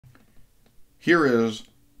Here is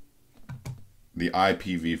the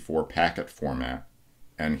IPv4 packet format,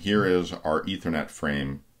 and here is our Ethernet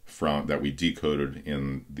frame that we decoded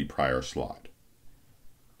in the prior slide.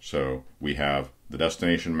 So we have the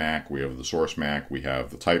destination MAC, we have the source MAC, we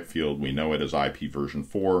have the type field, we know it as IP version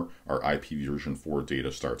 4, our IP version 4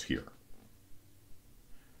 data starts here.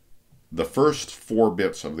 The first 4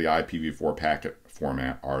 bits of the IPv4 packet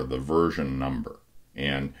format are the version number.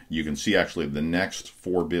 And you can see actually the next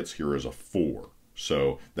 4 bits here is a 4.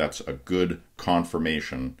 So that's a good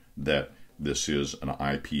confirmation that this is an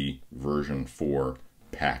IP version 4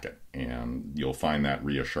 packet. And you'll find that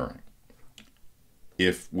reassuring.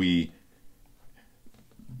 The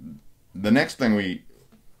next thing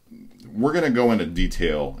we're going to go into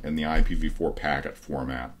detail in the IPv4 packet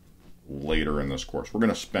format later in this course. We're going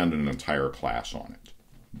to spend an entire class on it.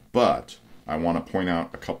 But I want to point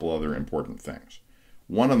out a couple other important things.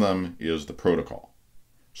 One of them is the protocol.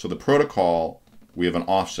 So the protocol, we have an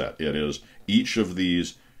offset. It is each of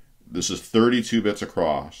these, this is 32 bits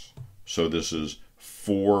across, so this is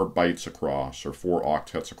 4 bytes across, or 4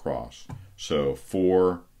 octets across. So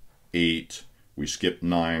 4, 8, we skip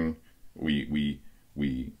 9,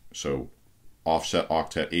 so offset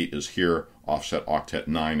octet 8 is here, offset octet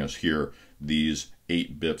 9 is here. These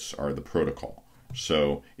 8 bits are the protocol.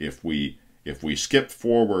 So if we skip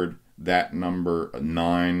forward that number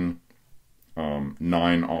 9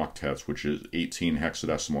 octets, which is 18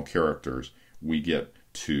 hexadecimal characters, we get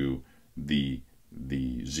to the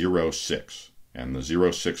 06, and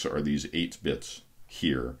the 06 are these 8 bits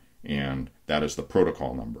here, and that is the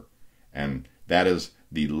protocol number, and that is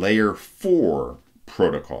the layer 4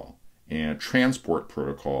 protocol. And transport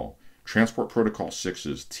protocol 6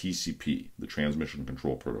 is TCP, the transmission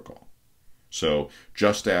control protocol. So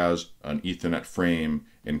just as an Ethernet frame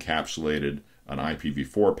encapsulated an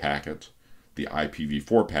IPv4 packet, the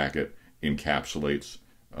IPv4 packet encapsulates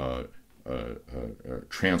a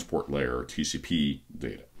transport layer, TCP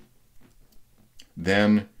data.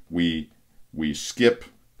 Then we skip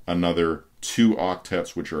another 2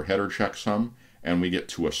 octets, which are header checksum, and we get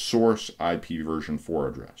to a source IP version 4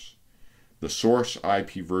 address. The source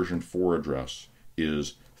IP version 4 address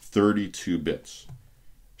is 32 bits.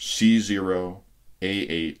 C0,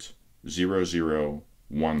 A8, 00,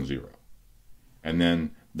 10. And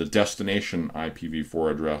then the destination IPv4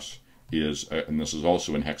 address is, and this is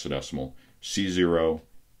also in hexadecimal, C0,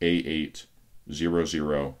 A8,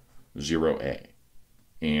 00, 0A.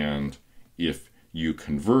 And if you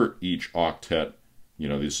convert each octet, you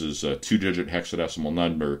know, this is a 2-digit hexadecimal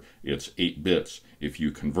number, it's 8 bits. If you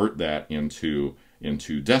convert that into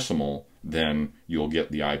decimal, then you'll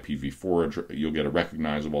get the IPv4, you'll get a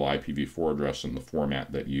recognizable IPv4 address in the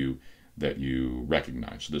format that you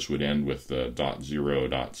recognize. So this would end with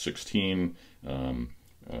 .0.16.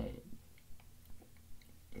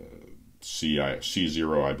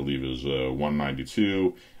 C0, I believe, is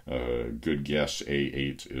 192. Good guess,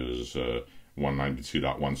 A8 is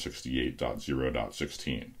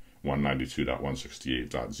 192.168.0.16.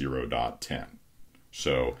 192.168.0.10.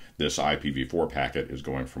 So this IPv4 packet is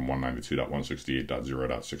going from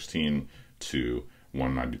 192.168.0.16 to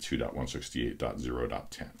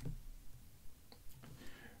 192.168.0.10.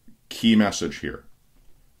 Key message here.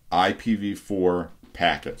 IPv4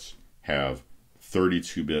 packets have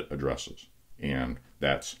 32-bit addresses, and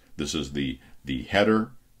this is the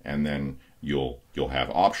header, and then you'll have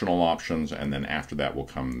optional options, and then after that will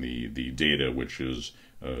come the data, which is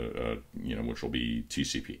which will be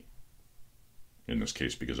TCP. In this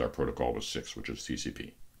case, because our protocol was 6, which is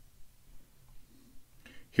TCP.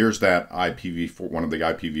 Here's that IPv4, one of the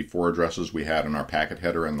IPv4 addresses we had in our packet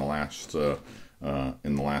header in the last line,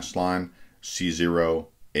 C0,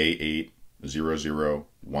 A8, 00,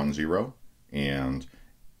 10, and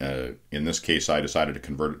in this case I decided to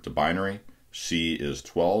convert it to binary. C is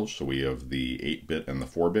 12, so we have the 8-bit and the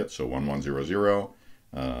 4-bit, so 1100,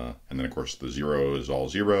 and then of course the 0 is all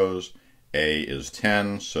zeros. A is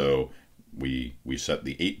 10, so we set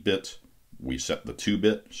the 8-bit, we set the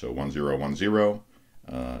 2-bit, so 1010,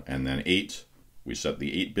 and then 8, we set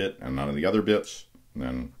the 8-bit and none of the other bits, and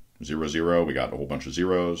then 00, we got a whole bunch of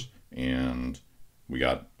zeros, and we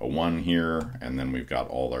got a 1 here, and then we've got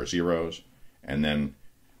all our zeros, and then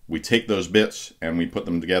we take those bits and we put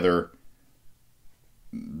them together.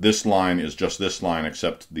 This line is just this line,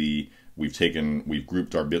 except we've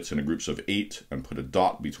grouped our bits into groups of 8 and put a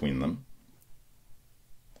dot between them.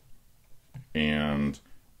 And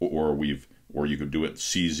or you could do it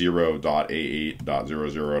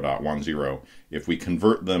C0.A8.00.10. If we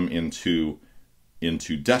convert them into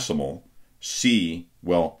decimal, C,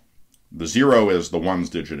 well, the 0 is the ones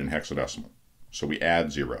digit in hexadecimal, so we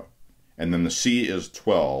add 0. And then the C is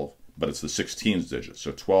 12, but it's the 16th digit.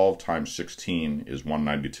 So 12 times 16 is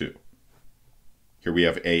 192. Here we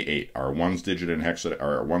have A8. Our ones digit in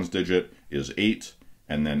our ones digit is 8,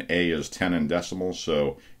 and then A is 10 in decimals.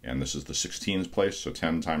 So, and this is the 16th place. So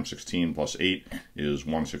 10 times 16 plus 8 is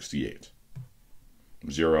 168.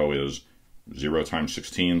 0 is 0 times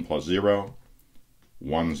 16 plus 0.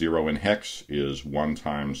 1 0 in hex is 1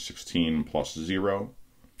 times 16 plus 0.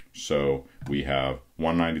 So we have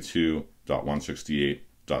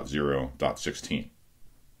 192.168.0.16.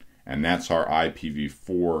 And that's our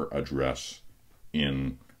IPv4 address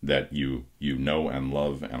in that you know and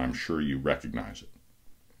love, and I'm sure you recognize it.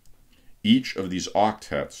 Each of these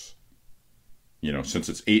octets, you know, since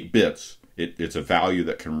it's 8 bits, it's a value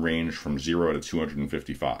that can range from 0 to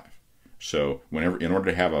 255. So in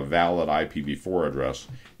order to have a valid IPv4 address,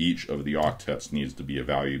 each of the octets needs to be a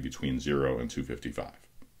value between 0 and 255.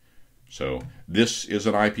 So this is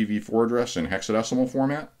an IPv4 address in hexadecimal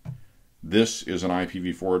format. This is an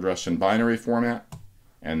IPv4 address in binary format.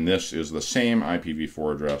 And this is the same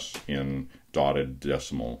IPv4 address in dotted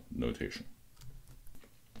decimal notation.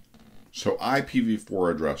 So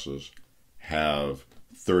IPv4 addresses have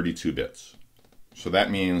 32 bits. So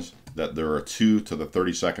that means that there are 2 to the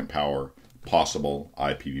 32nd power possible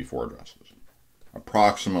IPv4 addresses.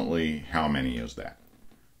 Approximately how many is that?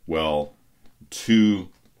 Well, 2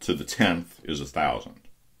 to the 10th is 1,000.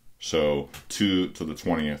 So 2 to the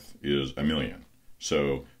 20th is 1,000,000.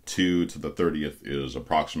 So 2 to the 30th is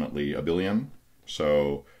approximately 1 billion.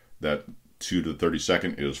 So that 2 to the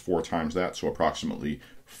 32nd is 4 times that. So approximately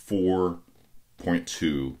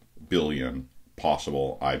 4.2 billion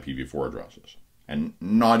possible IPv4 addresses. And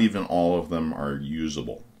not even all of them are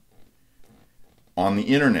usable. On the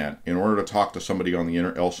internet, in order to talk to somebody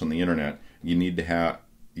else on the internet, you need to have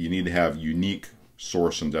unique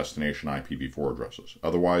source and destination IPv4 addresses.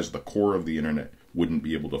 Otherwise, the core of the internet wouldn't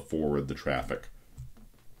be able to forward the traffic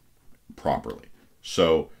properly.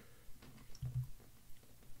 So,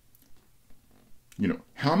 you know,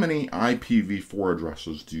 how many IPv4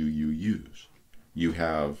 addresses do you use? You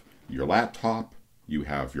have your laptop, you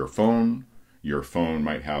have your phone. Your phone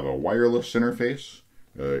might have a wireless interface,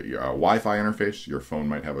 a Wi-Fi interface. Your phone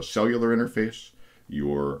might have a cellular interface.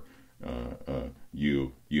 You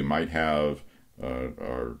might have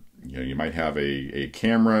you might have a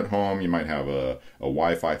camera at home. You might have a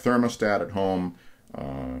Wi-Fi thermostat at home.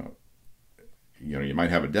 You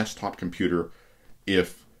might have a desktop computer.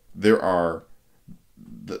 If there are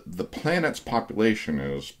the planet's population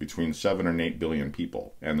is between 7 and 8 billion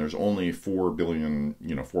people, and there's only 4 billion,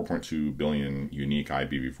 4.2 billion unique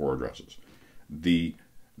IPv4 addresses. The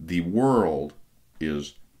world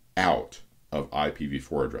is out of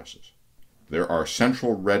IPv4 addresses. There are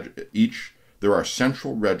central registries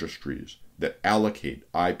that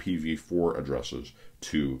allocate IPv4 addresses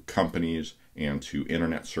to companies and to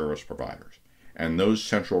internet service providers. And those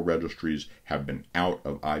central registries have been out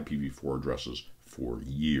of IPv4 addresses for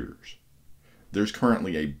years. There's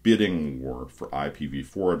currently a bidding war for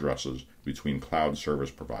IPv4 addresses between cloud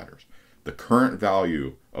service providers. The current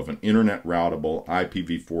value of an internet routable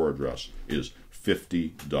IPv4 address is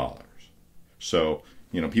 $50. So,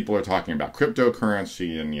 people are talking about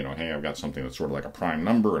cryptocurrency and, hey, I've got something that's sort of like a prime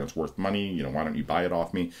number and it's worth money, why don't you buy it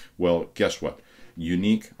off me? Well, guess what?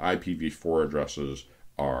 Unique IPv4 addresses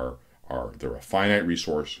they're a finite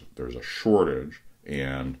resource, there's a shortage,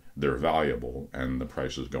 and they're valuable, and the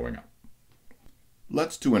price is going up.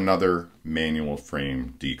 Let's do another manual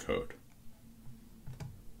frame decode.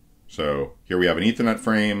 So here we have an Ethernet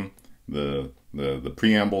frame. The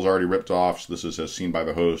preamble's already ripped off, so this is as seen by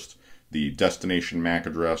the host. The destination MAC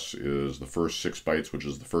address is the first 6 bytes, which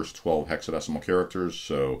is the first 12 hexadecimal characters.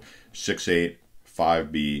 So 68,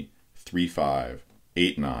 5B, 35,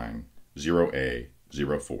 89, 0A,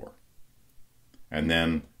 04. And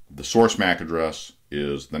then the source MAC address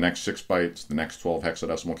is the next 6 bytes, the next 12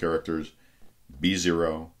 hexadecimal characters,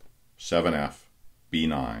 B0, 7F,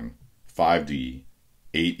 B9, 5D,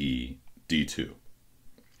 8E, D2.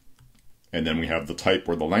 And then we have the type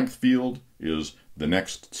or the length field is the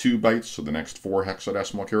next 2 bytes, so the next 4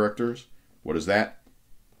 hexadecimal characters. What is that?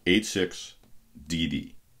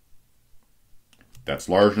 86DD. That's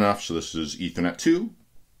large enough, so this is Ethernet 2.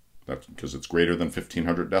 That's because it's greater than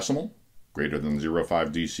 1500 decimal, greater than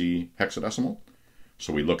 05 DC hexadecimal.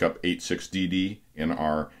 So we look up 86DD in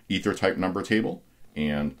our ether type number table,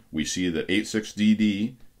 and we see that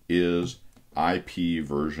 86DD is IP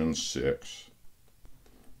version 6.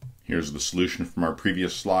 Here's the solution from our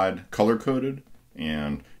previous slide, color-coded,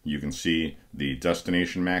 and you can see the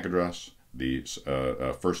destination MAC address, the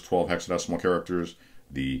first 12 hexadecimal characters,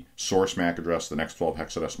 the source MAC address, the next 12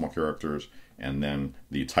 hexadecimal characters, and then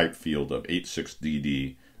the type field of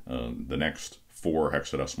 86DD, the next 4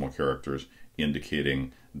 hexadecimal characters,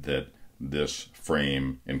 indicating that this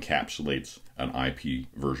frame encapsulates an IP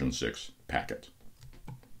version 6 packet.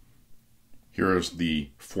 Here is the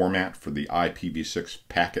format for the IPv6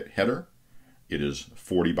 packet header. It is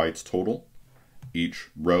 40 bytes total. Each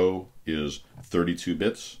row is 32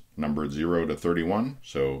 bits, numbered 0 to 31,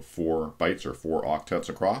 so 4 bytes or 4 octets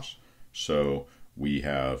across. So we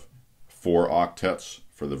have 4 octets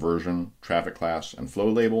for the version, traffic class, and flow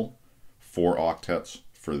label, 4 octets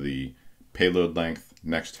for the payload length,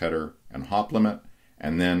 next header, and hop limit,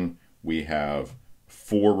 and then we have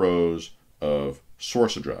 4 rows of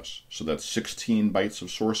source address. So that's 16 bytes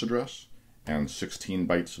of source address and 16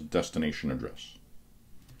 bytes of destination address.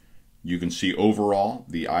 You can see overall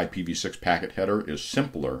the IPv6 packet header is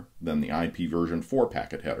simpler than the IP version 4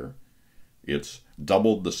 packet header. It's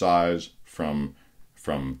doubled the size from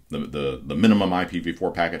the minimum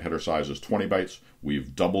IPv4 packet header size is 20 bytes.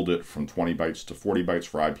 We've doubled it from 20 bytes to 40 bytes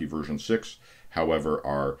for IP version 6. However,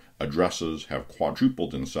 our addresses have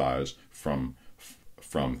quadrupled in size from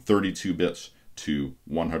 32 bits to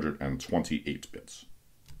 128 bits.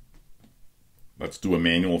 Let's do a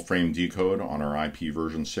manual frame decode on our IP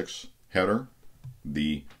version 6 header.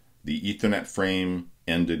 The Ethernet frame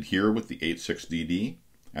ended here with the 86DD,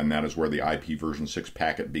 and that is where the IP version 6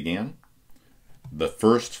 packet began. The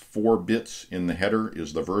first 4 bits in the header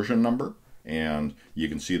is the version number, and you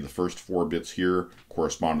can see the first 4 bits here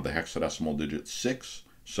correspond to the hexadecimal digit 6.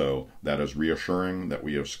 So that is reassuring that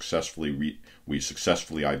we have successfully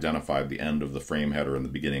identified the end of the frame header and the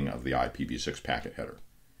beginning of the IPv6 packet header.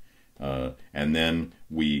 And then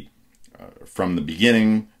from the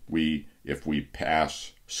beginning, if we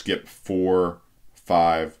skip 4,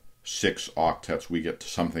 5, 6 octets, we get to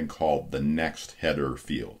something called the next header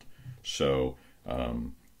field. So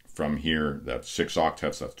from here, that's 6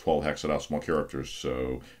 octets, that's 12 hexadecimal characters.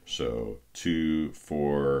 So 2,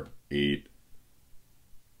 4, 8.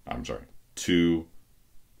 I'm sorry, 2,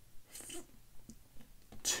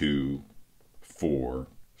 4,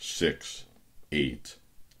 6, 8,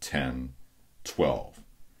 10, 12.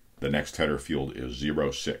 The next header field is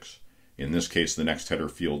 06. In this case, the next header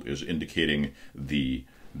field is indicating the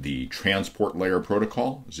transport layer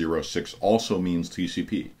protocol. 06 also means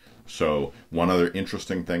TCP. So one other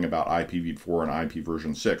interesting thing about IPv4 and IP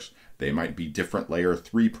version 6, they might be different layer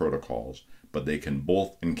 3 protocols, but they can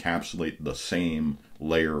both encapsulate the same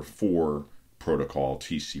layer 4 protocol,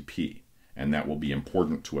 TCP. And that will be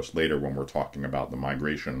important to us later when we're talking about the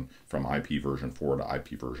migration from IP version 4 to IP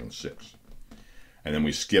version 6. And then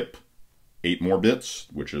we skip 8 more bits,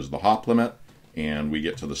 which is the hop limit, and we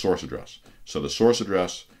get to the source address. So the source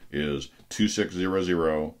address is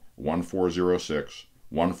 2600 1406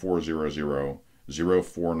 1400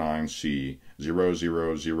 049C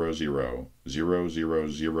 0000 0000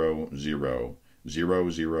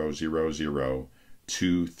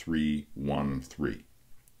 2313.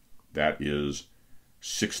 That is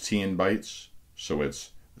 16 bytes, so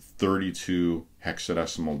it's 32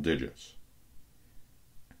 hexadecimal digits.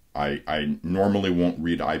 I normally won't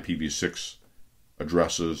read IPv6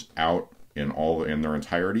 addresses out in their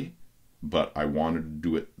entirety, but I wanted to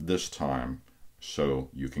do it this time so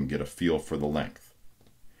you can get a feel for the length.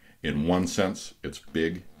 In one sense, it's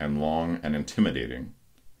big and long and intimidating,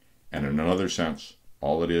 and in another sense,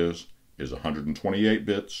 all it is 128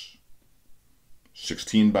 bits,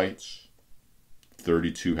 16 bytes,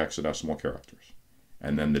 32 hexadecimal characters.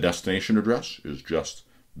 And then the destination address is just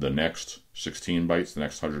the next 16 bytes, the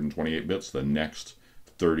next 128 bits, the next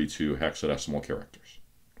 32 hexadecimal characters.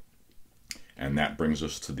 And that brings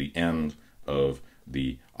us to the end of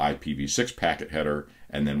the IPv6 packet header,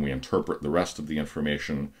 and then we interpret the rest of the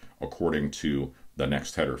information according to the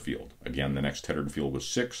next header field. Again, the next header field was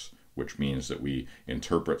 6, which means that we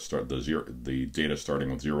interpret the data starting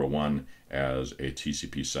with 01 as a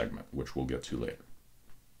TCP segment, which we'll get to later.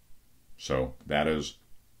 So that is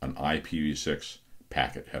an IPv6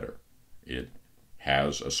 packet header. It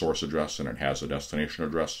has a source address and it has a destination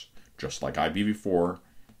address, just like IPv4,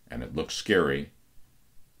 and it looks scary,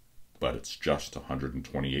 but it's just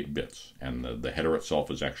 128 bits, and the header itself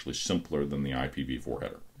is actually simpler than the IPv4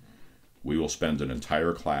 header. We will spend an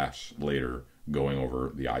entire class later going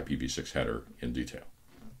over the IPv6 header in detail.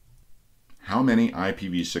 How many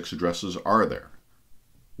IPv6 addresses are there?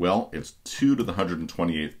 Well, it's 2 to the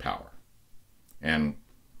 128th power. And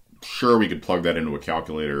sure, we could plug that into a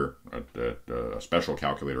calculator, a special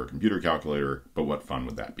calculator, a computer calculator, but what fun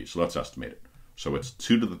would that be? So let's estimate it. So it's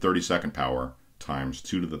 2 to the 32nd power times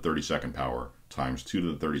 2 to the 32nd power times 2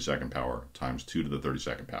 to the 32nd power times 2 to the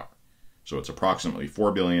 32nd power. So it's approximately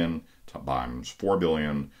 4 billion times 4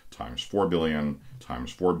 billion times 4 billion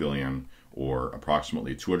times 4 billion, or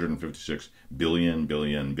approximately 256 billion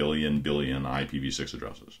IPv6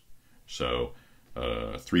 addresses. So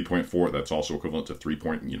 3.4, that's also equivalent to 3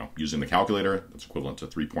 point, using the calculator, that's equivalent to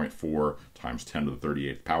 3.4 times 10 to the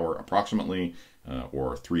 38th power approximately,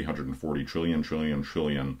 or 340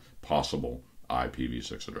 trillion possible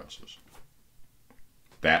IPv6 addresses.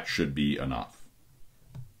 That should be enough.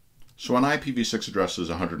 So an IPv6 address is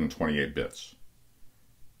 128 bits.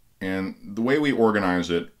 And the way we organize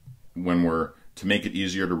it to make it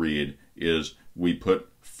easier to read is we put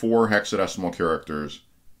 4 hexadecimal characters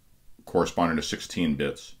corresponding to 16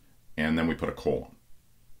 bits, and then we put a colon.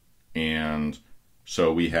 And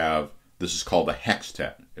so we have, this is called a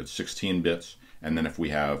hextet. It's 16 bits, and then if we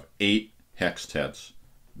have 8 hextets,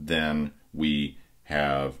 then we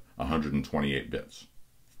have 128 bits.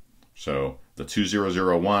 So the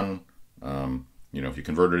 2001, if you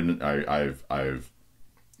convert it in,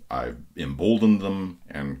 I've emboldened them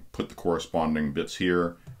and put the corresponding bits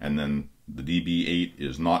here, and then the DB8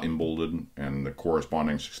 is not emboldened and the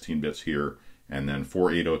corresponding 16 bits here, and then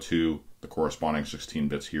 4802, the corresponding 16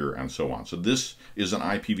 bits here, and so on. So this is an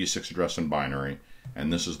IPv6 address in binary,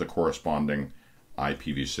 and this is the corresponding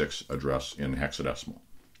IPv6 address in hexadecimal.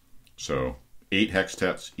 So 8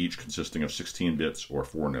 hextets, each consisting of 16 bits or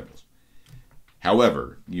 4 nibbles.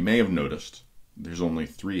 However, you may have noticed there's only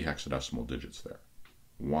 3 hexadecimal digits there.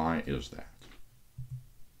 Why is that?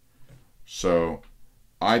 So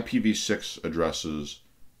IPv6 addresses,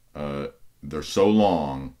 they're so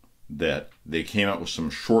long that they came out with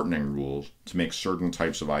some shortening rules to make certain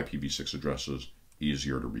types of IPv6 addresses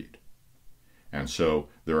easier to read. And so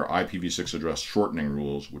there are IPv6 address shortening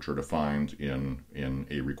rules which are defined in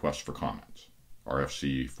a request for comments,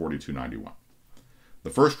 RFC 4291. The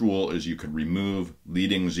first rule is you can remove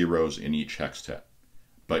leading zeros in each hextet,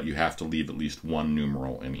 but you have to leave at least 1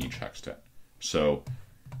 numeral in each hextet. So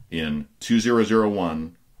in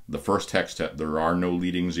 2001, the first hextet, there are no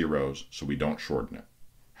leading zeros, so we don't shorten it.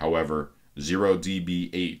 However,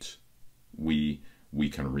 0db8, we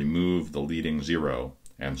can remove the leading 0,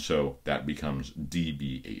 and so that becomes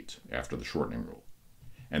db8 after the shortening rule.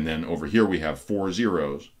 And then over here we have 4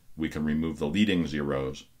 zeros. We can remove the leading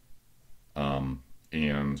zeros,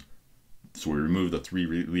 and so we remove the 3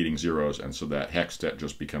 leading zeros, and so that hextet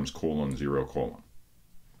just becomes :0:.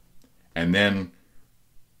 And then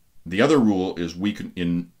the other rule is we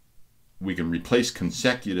can replace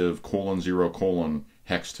consecutive :0:,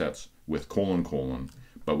 hextets with :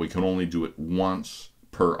 but we can only do it once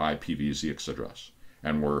per IPv6 address.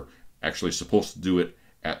 And we're actually supposed to do it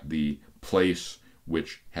at the place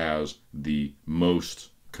which has the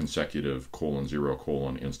most consecutive :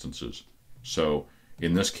 instances. So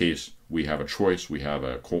in this case, we have a choice. We have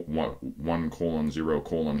a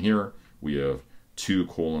 1:0: here. We have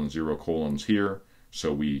 2:0: here.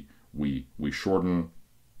 So we shorten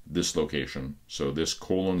this location. So this :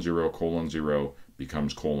 0:0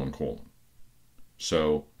 becomes :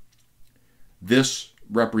 So this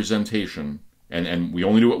representation, and we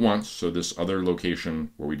only do it once. So this other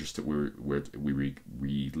location where we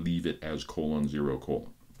leave it as : 0:.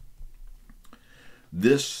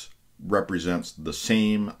 This represents the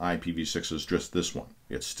same IPv6 as just this one.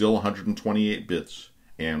 It's still 128 bits,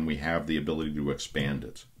 and we have the ability to expand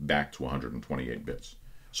it back to 128 bits.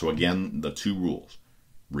 So again, the 2 rules.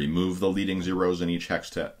 Remove the leading zeros in each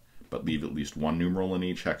hextet, but leave at least 1 numeral in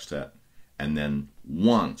each hextet. And then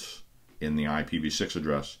once in the IPv6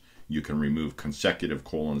 address, you can remove consecutive :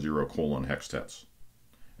 hextets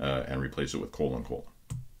and replace it with :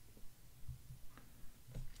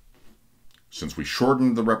 Since we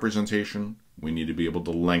shortened the representation, we need to be able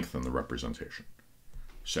to lengthen the representation.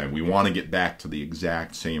 So we want to get back to the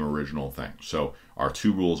exact same original thing. So our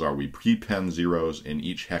 2 rules are we prepend zeros in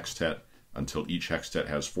each hextet until each hextet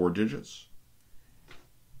has 4 digits.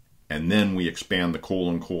 And then we expand the :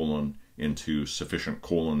 into sufficient :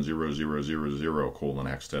 0:0:0:0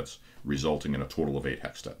 hextets, resulting in a total of 8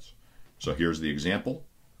 hextets. So here's the example.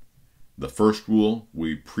 The first rule,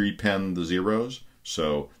 we prepend the zeros.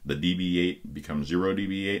 So the db8 becomes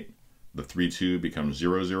 0db8, the 32 becomes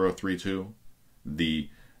 0032, the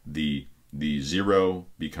 0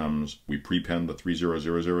 becomes, we prepend the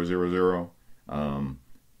 30:0:0:0:0,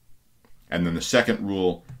 and then the second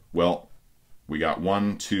rule, well, we got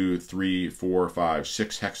 1, 2, 3, 4, 5,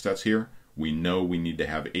 6 hextets here. We know we need to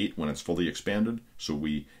have 8 when it's fully expanded, so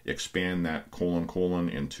we expand that :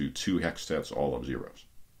 into 2 hextets, all of zeros.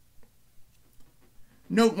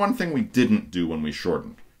 Note one thing we didn't do when we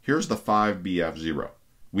shortened. here's the 5BF0.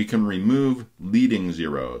 We can remove leading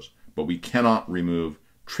zeros, but we cannot remove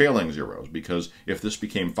trailing zeros, because if this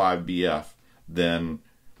became 5BF, then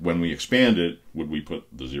when we expand it, would we put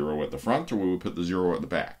the 0 at the front or would we put the 0 at the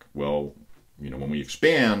back? Well, when you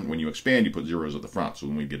expand, you put zeros at the front, so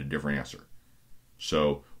then we get a different answer.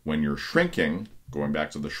 So when you're shrinking, going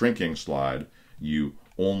back to the shrinking slide, you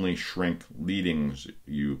only shrink leadings.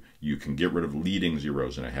 You can get rid of leading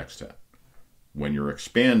zeros in a hextet. When you're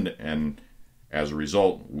expand, and as a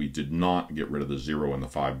result, we did not get rid of the 0 in the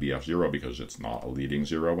 5BF0 because it's not a leading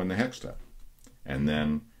 0 in the hextet. And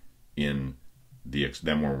then when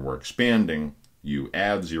we're expanding, you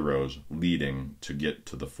add zeros leading to get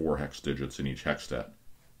to the 4 hex digits in each hextet.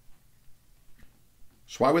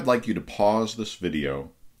 So I would like you to pause this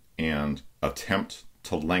video and attempt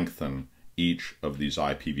to lengthen each of these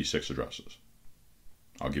IPv6 addresses.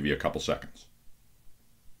 I'll give you a couple seconds.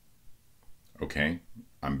 Okay,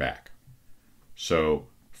 I'm back. So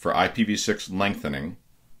for IPv6 lengthening,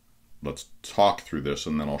 let's talk through this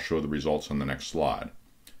and then I'll show the results on the next slide.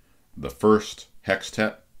 The first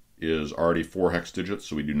hextet is already 4 hex digits,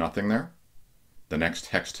 so we do nothing there. The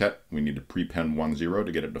next hextet, we need to prepend 10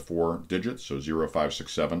 to get it to 4 digits, so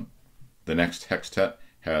 0567. The next hextet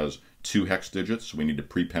has 2 hex digits, so we need to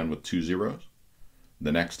prepend with 2 zeros.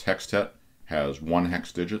 The next hextet has 1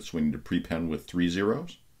 hex digit, so we need to prepend with 3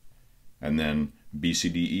 zeros. And then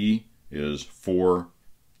BCDE is 4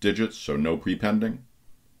 digits, so no prepending.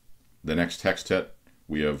 The next hextet,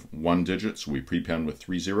 we have 1 digit, so we prepend with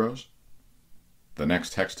 3 zeros. The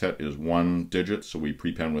next hextet is 1 digit, so we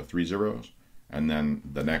prepend with 3 zeros. And then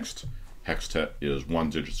the next hextet is 1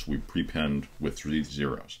 digit, so we prepend with 3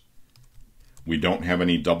 zeros. We don't have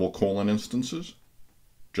any double colon instances.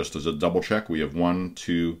 Just as a double check, we have 1,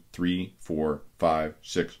 2, 3, 4, 5,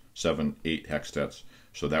 6, 7, 8 hextets.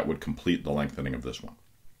 So that would complete the lengthening of this one.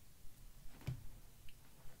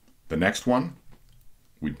 The next one,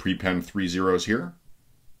 we'd prepend 3 zeros here.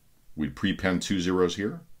 We'd prepend 2 zeros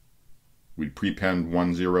here. We'd prepend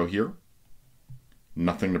 1 0 here.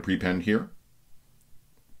 Nothing to prepend here.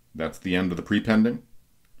 That's the end of the prepending.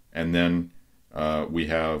 And then we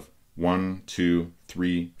have 1, 2,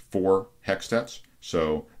 3, 4 hextets.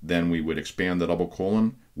 So then we would expand the double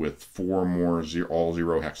colon with 4 more all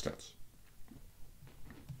 0 hextets.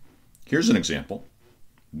 Here's an example.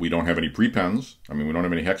 We don't have any prepends. I mean, we don't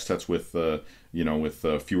have any hextets with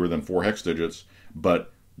fewer than 4 hex digits.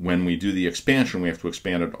 But when we do the expansion, we have to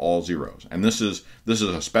expand it all zeros. And this is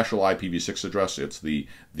a special IPv6 address. It's the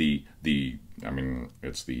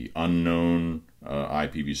unknown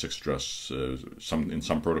IPv6 address. In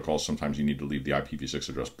some protocols, sometimes you need to leave the IPv6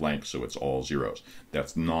 address blank, so it's all zeros.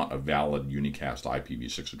 That's not a valid unicast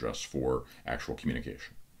IPv6 address for actual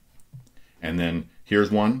communication. And then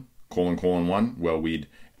here's one. : 1, well, we'd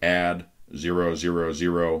add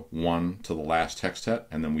 0001 to the last hextet,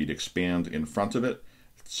 and then we'd expand in front of it.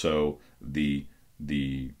 So we'd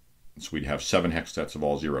have 7 hextets of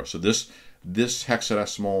all zeros. So this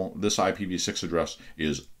hexadecimal, this IPv6 address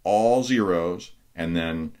is all zeros and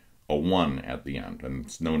then a 1 at the end, and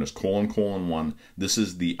it's known as : 1. This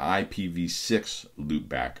is the IPv6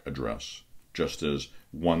 loopback address, just as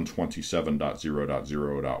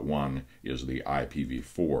 127.0.0.1 is the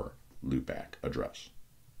IPv4 loopback address.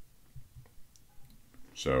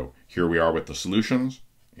 So here we are with the solutions,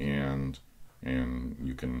 and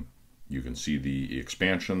you can see the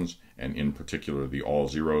expansions, and in particular the all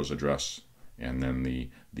zeros address, and then the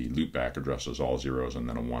loopback address is all zeros and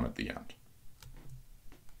then a 1 at the end.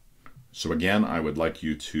 So again, I would like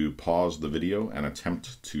you to pause the video and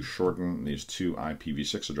attempt to shorten these 2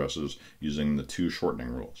 IPv6 addresses using the 2 shortening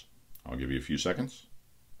rules. I'll give you a few seconds.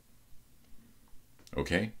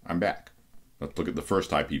 Okay, I'm back. Let's look at the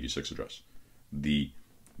first IPv6 address. The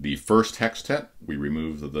first hextet, we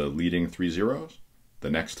remove the leading 3 zeros. The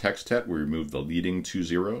next hextet, we remove the leading 2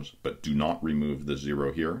 zeros, but do not remove the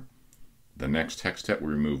 0 here. The next hextet,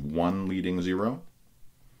 we remove 1 leading 0.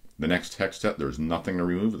 The next hextet, there's nothing to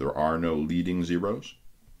remove. There are no leading zeros.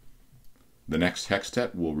 The next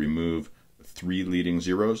hextet will remove 3 leading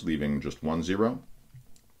zeros, leaving just 1 0.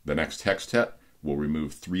 The next hextet will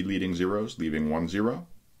remove 3 leading zeros, leaving 1 0.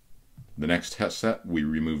 The next hextet, we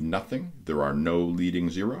remove nothing. There are no leading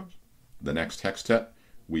zeros. The next hextet,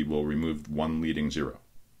 we will remove 1 leading 0.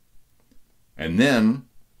 And then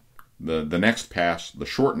the next pass, the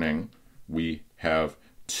shortening, we have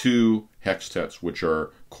 2 hextets which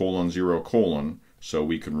are : 0, so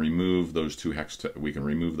we can remove those 2 hextets. We can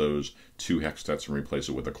remove those 2 hextets and replace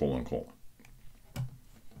it with a :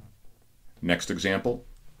 Next example,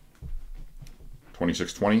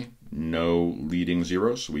 2620, no leading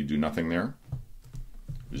zeros, so we do nothing there.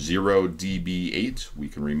 0db8, we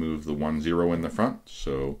can remove the 10 in the front,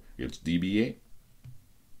 so it's db8.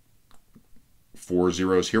 4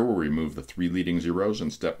 zeros here, we'll remove the 3 leading zeros in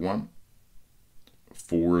step 1.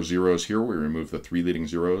 4 zeros here, we remove the 3 leading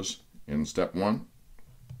zeros in step 1.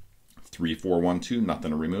 3, 4, 1, 2,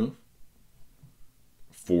 nothing to remove.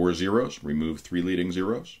 4 zeros, remove 3 leading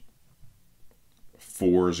zeros.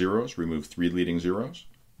 4 zeros, remove 3 leading zeros.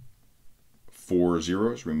 4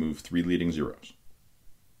 zeros, remove 3 leading zeros.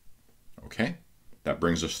 Okay, that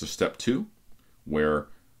brings us to step 2, where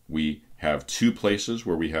we have 2 places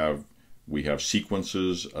where we have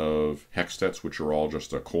sequences of hextets which are all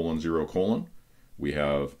just a colon 0 colon. We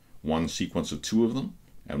have one sequence of 2 of them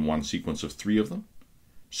and one sequence of 3 of them.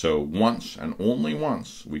 So once and only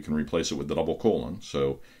once we can replace it with the double colon.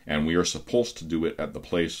 And we are supposed to do it at the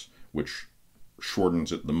place which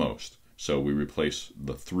shortens it the most. So we replace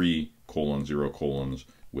the 3 colon 0 colons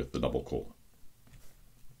with the double colon.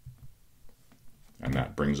 And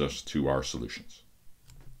that brings us to our solutions.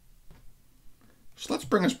 So let's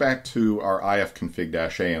bring us back to our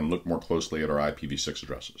ifconfig-a and look more closely at our IPv6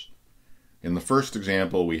 addresses. In the first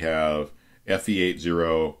example, we have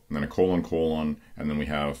FE80 and then a colon colon, and then we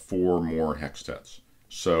have 4 more hextets.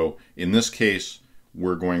 So in this case,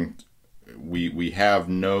 we have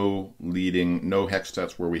no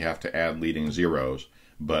hextets where we have to add leading zeros,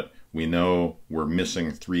 but we know we're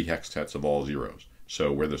missing 3 hextets of all zeros.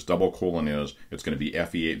 So where this double colon is, it's going to be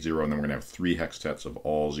FE80, and then we're going to have 3 hextets of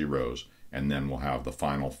all zeros, and then we'll have the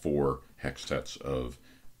final 4 hextets of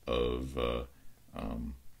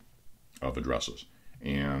addresses.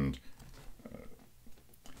 And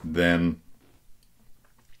then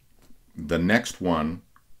the next one,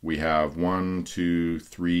 we have 1, 2,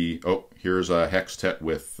 3. Oh, here's a hextet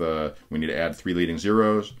with, we need to add 3 leading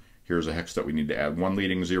zeros. Here's a hextet we need to add 1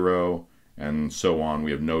 leading zero, and so on.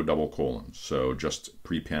 We have no double colons. So just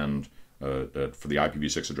prepend for the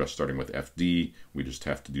IPv6 address starting with FD, we just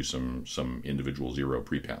have to do some individual 0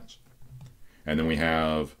 prepends. And then we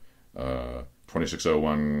have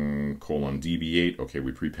 2601 colon DB8. Okay,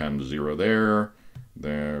 we prepend 0 there.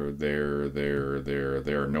 There,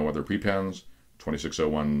 no other prepends.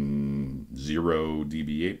 2601 0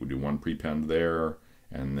 DB8, we do 1 prepend there,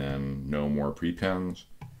 and then no more prepends.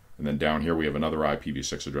 And then down here we have another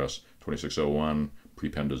IPv6 address, 2601,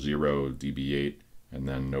 prepend to 0 DB8, and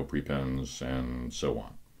then no prepends, and so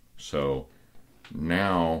on. So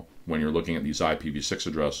now when you're looking at these IPv6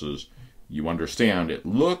 addresses, you understand it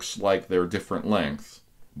looks like they're different lengths,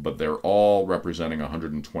 but they're all representing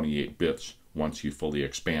 128 bits once you fully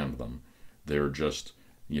expand them. They're just,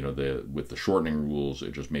 with the shortening rules,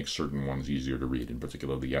 it just makes certain ones easier to read. In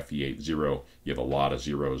particular, the FE80, you have a lot of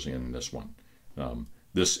zeros in this one.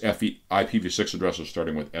 This IPv6 addresses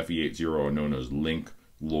starting with FE80 are known as link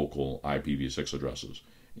local IPv6 addresses.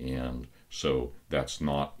 And so that's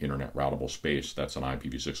not internet routable space. That's an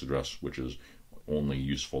IPv6 address which is only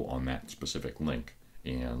useful on that specific link.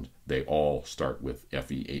 And they all start with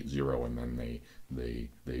FE80, and then they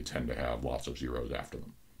tend to have lots of zeros after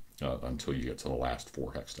them until you get to the last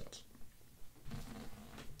 4 hextets.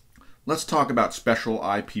 Let's talk about special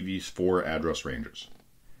IPv4 address ranges.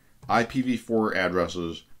 IPv4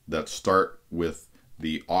 addresses that start with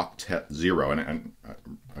the octet 0, and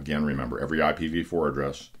again, remember, every IPv4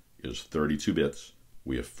 address is 32 bits.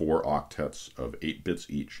 We have 4 octets of 8 bits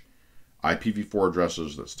each. IPv4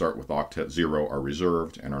 addresses that start with octet 0 are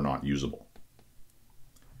reserved and are not usable.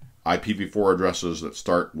 IPv4 addresses that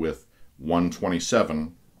start with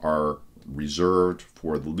 127 are reserved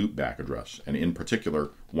for the loopback address, and in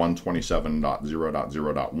particular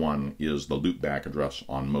 127.0.0.1 is the loopback address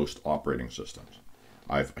on most operating systems.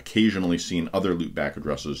 I've occasionally seen other loopback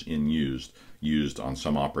addresses used on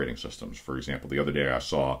some operating systems. For example, the other day I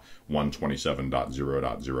saw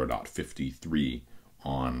 127.0.0.53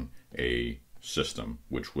 on a system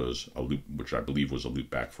which I believe was a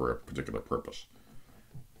loopback for a particular purpose.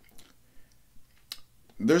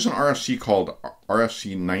 There's an RFC called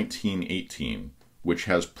RFC 1918 which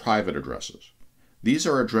has private addresses. These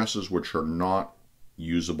are addresses which are not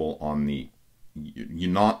usable on the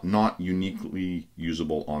not uniquely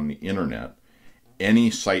usable on the internet. Any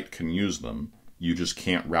site can use them. You just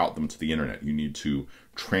can't route them to the internet. You need to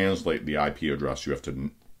translate the IP address. You have to.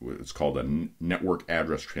 It's called a network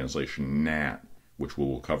address translation, NAT, which we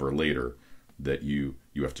will cover later. That you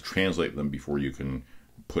have to translate them before you can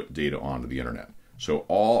put data onto the internet. So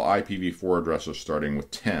all IPv4 addresses starting with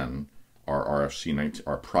 10 are RFC 19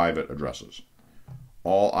 are private addresses.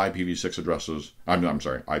 All IPv6 addresses,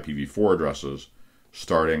 IPv4 addresses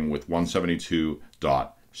starting with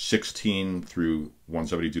 172.16 through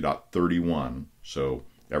 172.31, so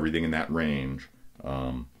everything in that range,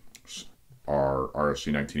 are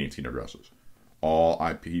RFC 1918 addresses. All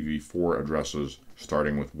IPv4 addresses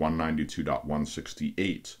starting with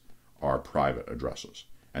 192.168 are private addresses.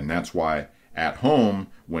 And that's why at home,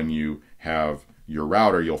 when you have your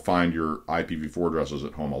router, you'll find your IPv4 addresses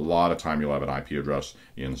at home. A lot of time you'll have an IP address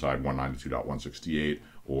inside 192.168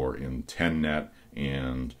 or in 10net.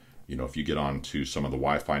 And if you get onto some of the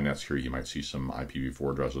Wi-Fi nets here, you might see some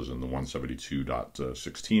IPv4 addresses in the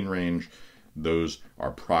 172.16 range. Those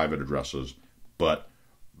are private addresses, but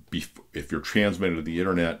if you're transmitted to the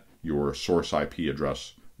internet, your source IP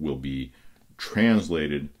address will be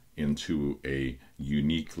translated into a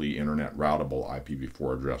uniquely internet routable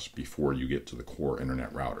IPv4 address before you get to the core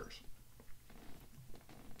internet routers.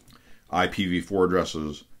 IPv4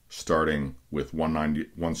 addresses starting with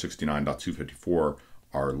 169.254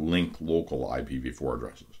 are link local IPv4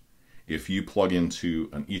 addresses. If you plug into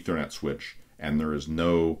an Ethernet switch and there is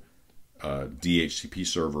no DHCP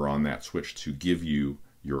server on that switch to give you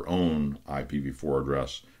your own IPv4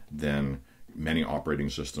 address, then many operating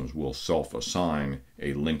systems will self-assign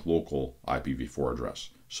a link local IPv4 address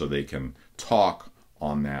so they can talk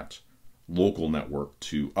on that local network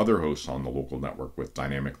to other hosts on the local network with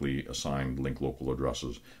dynamically assigned link local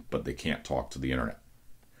addresses, but they can't talk to the internet.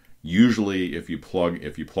 Usually if you plug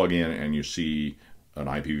in and you see an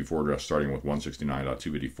IPv4 address starting with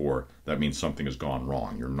 169.254, that means something has gone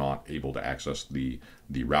wrong. You're not able to access the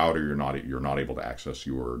router, you're not able to access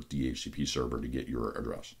your DHCP server to get your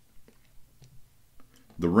address.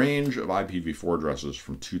 The range of IPv4 addresses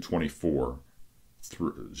from 224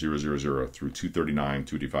 through 000 through 239,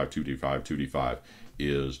 285, 285, 285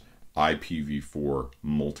 is IPv4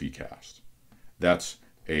 multicast. That's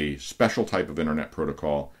a special type of internet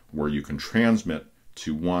protocol where you can transmit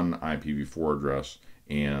to one IPv4 address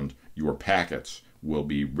and your packets will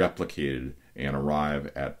be replicated and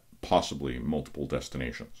arrive at possibly multiple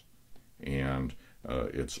destinations. And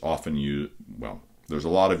it's often used, well, there's a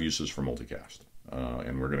lot of uses for multicast,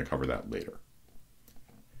 and we're going to cover that later.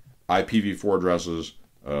 IPv4 addresses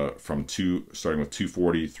starting with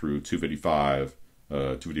 240 through 255,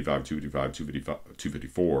 255, 255,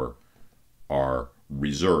 254 are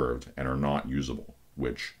reserved and are not usable,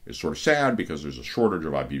 which is sort of sad because there's a shortage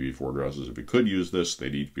of IPv4 addresses. If we could use this,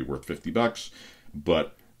 they'd each be worth $50,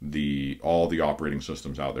 but all the operating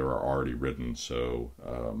systems out there are already written, so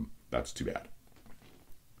that's too bad.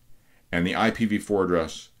 And the IPv4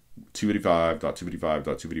 address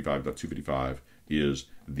 255.255.255.255 is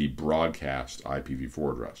the broadcast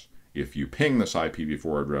IPv4 address. If you ping this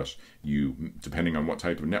IPv4 address, depending on what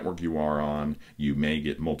type of network you are on, you may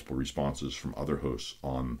get multiple responses from other hosts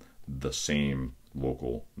on the same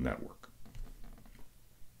local network.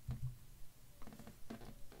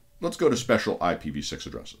 Let's go to special IPv6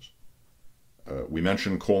 addresses. We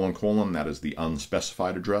mentioned : that is the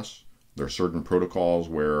unspecified address. There are certain protocols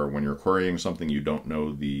where when you're querying something you don't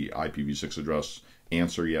know the IPv6 address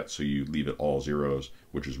answer yet, so you leave it all zeros,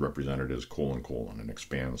 which is represented as : and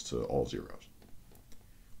expands to all zeros.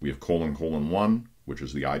 We have : 1, which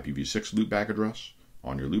is the IPv6 loopback address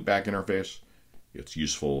on your loopback interface. It's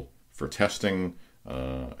useful for testing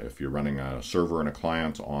if you're running a server and a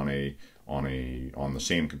client on the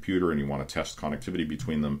same computer and you want to test connectivity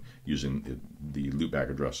between them. Using the loopback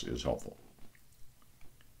address is helpful.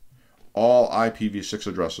 All IPv6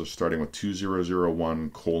 addresses starting with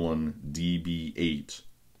 2001:DB8,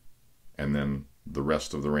 and then the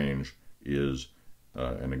rest of the range is,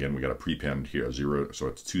 and again we got a prepend here, 0, so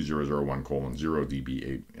it's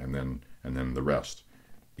 2001:0DB8, and then the rest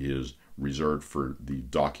is reserved for the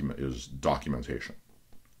documentation.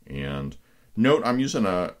 And note, I'm using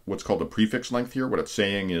what's called a prefix length here. What it's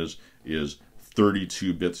saying is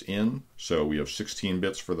 32 bits in, so we have 16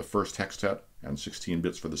 bits for the first hextet and 16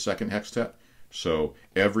 bits for the second hextet. So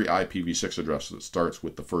every IPv6 address that starts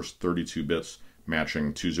with the first 32 bits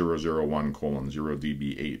matching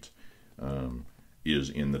 2001:0DB8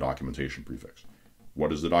 is in the documentation prefix.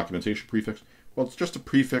 What is the documentation prefix? Well, it's just a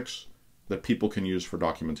prefix that people can use for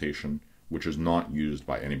documentation, which is not used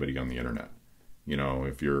by anybody on the internet. You know,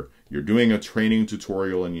 if you're doing a training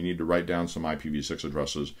tutorial and you need to write down some IPv6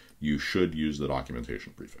 addresses, you should use the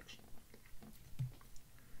documentation prefix.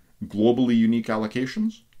 Globally unique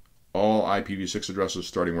allocations. All IPv6 addresses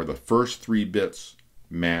starting where the first 3 bits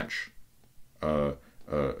match, well,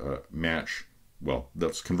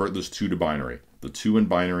 let's convert this 2 to binary. The 2 in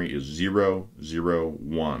binary is 0, 0,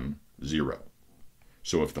 1, 0.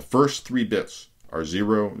 So if the first 3 bits are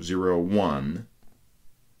 0, 0, 1,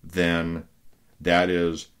 then that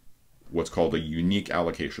is what's called a unique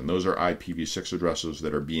allocation. Those are IPv6 addresses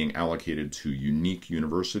that are being allocated to unique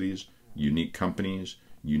universities, unique companies,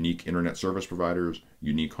 unique internet service providers,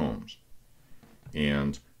 unique homes.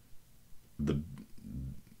 And the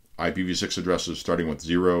IPv6 addresses starting with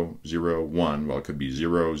 001, well, it could be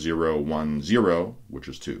 0010, which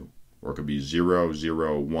is 2, or it could be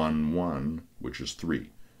 0011, which is 3.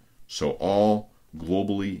 So all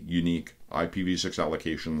globally unique IPv6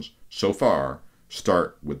 allocations so far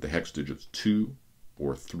start with the hex digits 2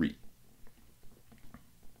 or 3.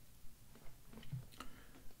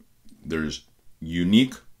 There's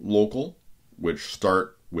unique local, which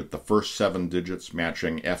start with the first 7 digits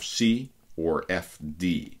matching FC or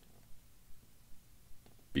FD,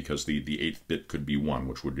 because the 8th bit could be 1,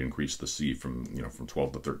 which would increase the C from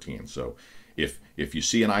 12 to 13. So if you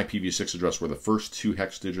see an IPv6 address where the first 2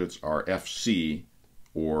 hex digits are FC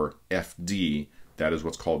or FD, that is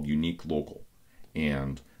what's called unique local,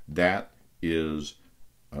 and that is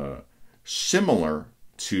similar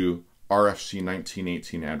to RFC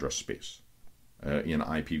 1918 address space in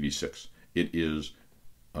IPv6. It is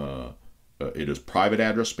private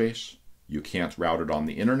address space. You can't route it on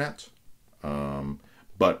the internet.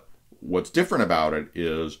 But what's different about it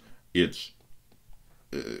is it's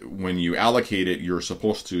when you allocate it, you're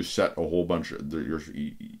supposed to set a whole bunch of you're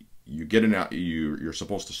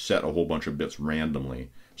supposed to set a whole bunch of bits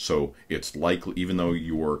randomly. So it's likely, even though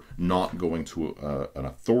you're not going to an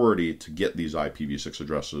authority to get these IPv6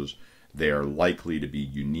 addresses, they are likely to be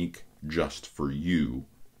unique just for you.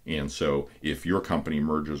 And so if your company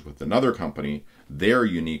merges with another company, their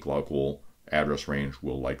unique local address range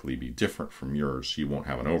will likely be different from yours, so you won't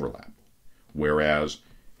have an overlap. Whereas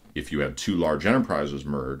if you had 2 large enterprises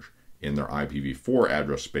merge in their IPv4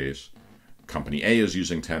 address space, company A is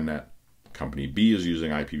using 10net, company B is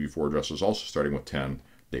using IPv4 addresses also starting with 10,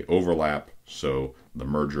 they overlap, so the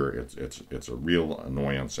merger, it's a real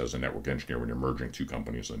annoyance as a network engineer when you're merging 2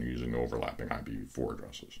 companies and you're using overlapping IPv4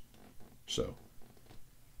 addresses. So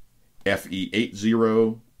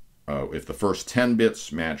FE80, if the first 10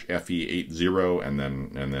 bits match FE80, and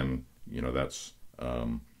then that's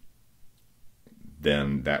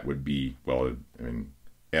then that would be, well, I mean,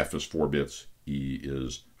 F is 4 bits, E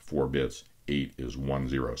is 4 bits, 8 is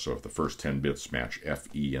 10. So if the first 10 bits match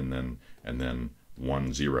FE and then 10,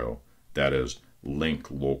 that is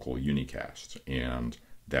link local unicast, and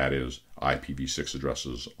that is IPv6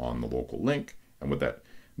 addresses on the local link. And what that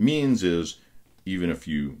means is, even if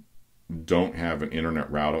you don't have an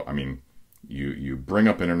internet router, I mean, you bring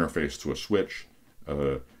up an interface to a switch,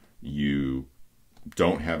 you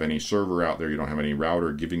don't have any server out there, you don't have any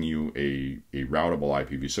router giving you a routable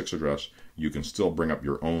IPv6 address, you can still bring up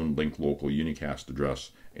your own link local unicast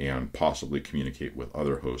address and possibly communicate with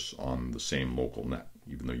other hosts on the same local net,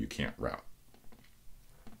 even though you can't route.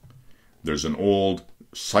 There's an old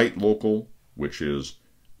site local, which is,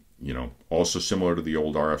 also similar to the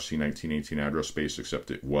old RFC 1918 address space,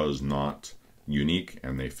 except it was not unique,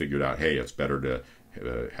 and they figured out, hey, it's better to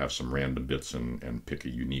have some random bits and pick a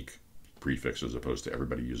unique prefix as opposed to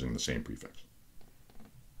everybody using the same prefix.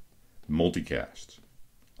 Multicast,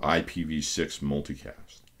 IPv6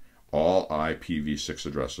 multicast. All IPv6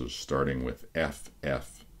 addresses starting with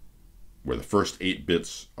FF, where the first 8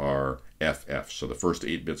 bits are FF, so the first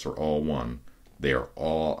 8 bits are all 1, they are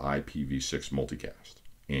all IPv6 multicast.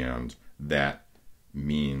 And that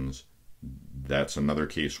means that's another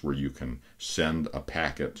case where you can send a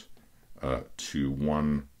packet to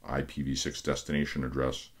one IPv6 destination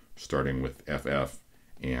address starting with FF,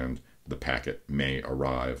 and the packet may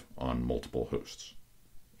arrive on multiple hosts.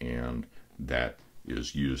 And that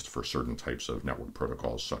is used for certain types of network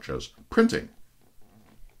protocols, such as printing.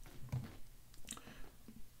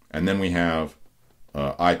 And then we have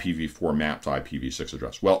IPv4 mapped IPv6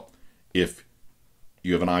 address. Well, if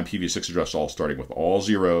you have an IPv6 address all starting with all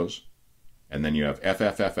zeros, and then you have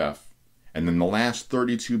FFFF, and then the last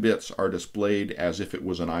 32 bits are displayed as if it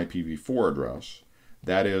was an IPv4 address,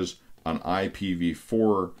 that is an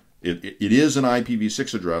IPv4, it is an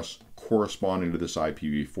IPv6 address corresponding to this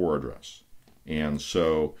IPv4 address. And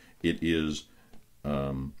so it is,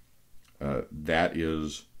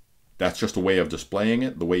 that's just a way of displaying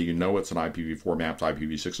it. The way you know it's an IPv4 mapped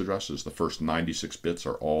IPv6 address is the first 96 bits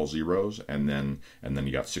are all zeros, and then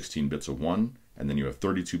you got 16 bits of 1, and then you have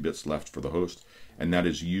 32 bits left for the host, and that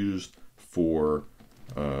is used for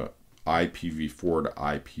IPv4 to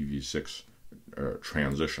IPv6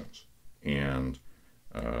 transitions. And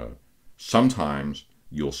sometimes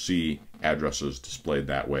you'll see addresses displayed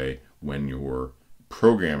that way when you're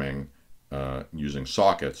programming using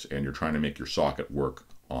sockets and you're trying to make your socket work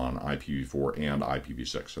on IPv4 and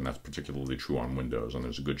IPv6, and that's particularly true on Windows, and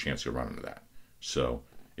there's a good chance you'll run into that. So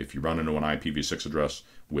if you run into an IPv6 address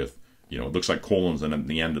with you know, it looks like colons, and at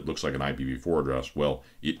the end it looks like an IPv4 address. Well,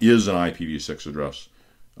 it is an IPv6 address,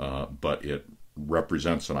 but it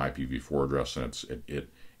represents an IPv4 address, and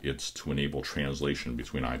it's to enable translation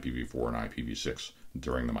between IPv4 and IPv6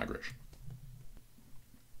 during the migration.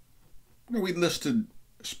 We listed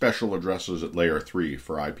special addresses at layer 3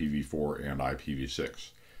 for IPv4 and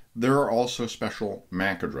IPv6. There are also special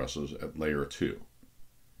MAC addresses at layer 2.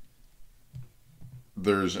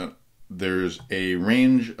 There's a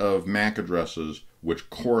range of MAC addresses which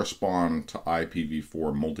correspond to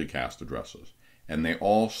IPv4 multicast addresses, and they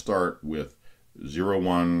all start with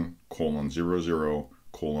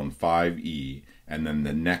 01:00:5E, and then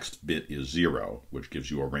the next bit is 0, which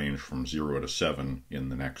gives you a range from 0 to 7 in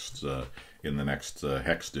the next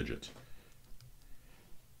hex digit.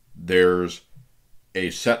 There's a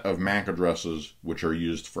set of MAC addresses which are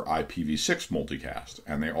used for IPv6 multicast,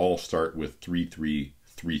 and they all start with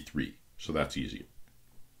 3333, so that's easy.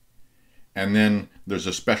 And then there's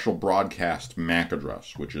a special broadcast MAC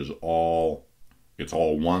address, which is all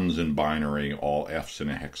ones in binary, all F's in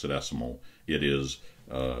a hexadecimal. It is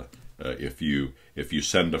if you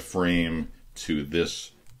send a frame to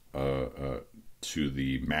this to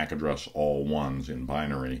the MAC address all ones in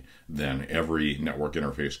binary, then every network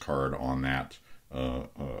interface card on that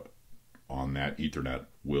Ethernet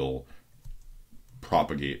will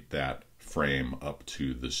propagate that frame up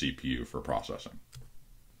to the CPU for processing.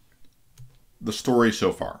 The story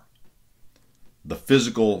so far. The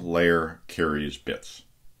physical layer carries bits.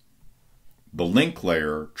 The link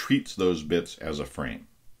layer treats those bits as a frame.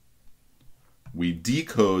 We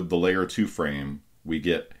decode the layer 2 frame. We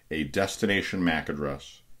get a destination MAC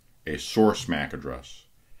address, a source MAC address,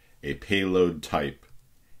 a payload type,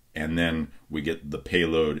 and then we get the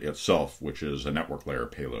payload itself, which is a network layer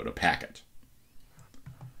payload, a packet.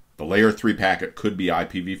 The layer 3 packet could be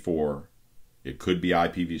IPv4, it could be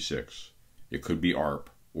IPv6, it could be ARP,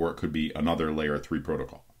 or it could be another layer 3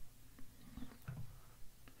 protocol.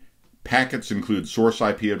 Packets include source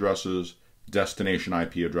IP addresses, destination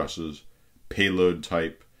IP addresses, payload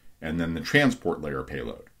type, and then the transport layer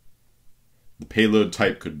payload. The payload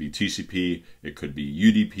type could be TCP, it could be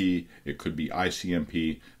UDP, it could be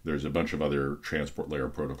ICMP. There's a bunch of other transport layer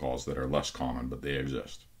protocols that are less common, but they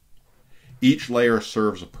exist. Each layer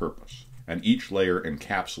serves a purpose, and each layer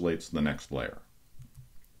encapsulates the next layer.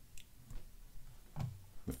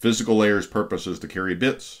 The physical layer's purpose is to carry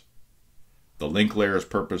bits. The link layer's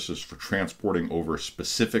purpose is for transporting over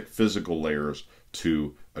specific physical layers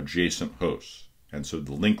to adjacent hosts. And so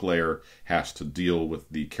the link layer has to deal with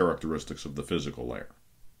the characteristics of the physical layer.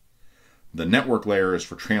 The network layer is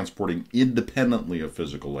for transporting independently of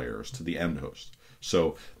physical layers to the end host.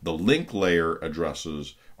 So the link layer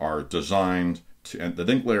addresses are designed to, and the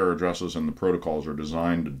link layer addresses and the protocols are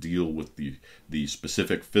designed to deal with the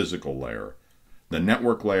specific physical layer. The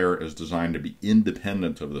network layer is designed to be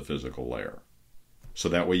independent of the physical layer. So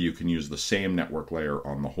that way you can use the same network layer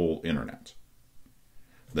on the whole internet.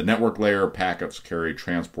 The network layer packets carry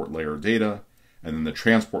transport layer data, and then the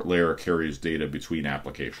transport layer carries data between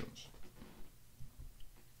applications.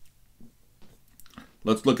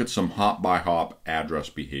 Let's look at some hop-by-hop address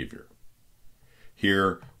behavior.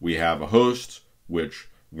 Here we have a host, which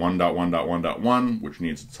 1.1.1.1, which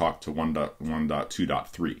needs to talk to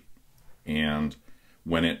 1.1.2.3. And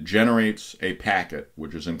when it generates a packet,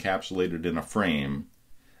 which is encapsulated in a frame,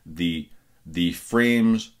 the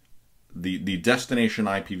destination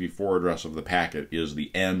IPv4 address of the packet is the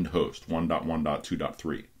end host,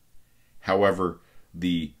 1.1.2.3. However,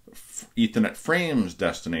 the Ethernet frame's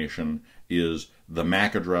destination is the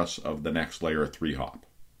MAC address of the next layer 3 hop.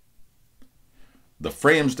 The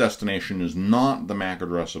frame's destination is not the MAC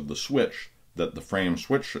address of the switch that the frame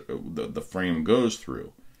goes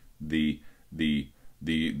through. The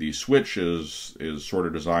switch is sort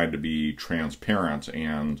of designed to be transparent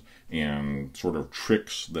and sort of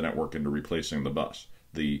tricks the network into replacing the bus.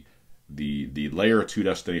 The layer 2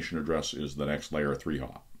 destination address is the next layer 3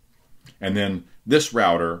 hop. And then this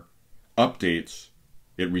router updates,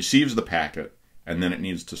 it receives the packet, and then it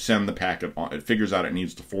needs to send the packet on. It figures out it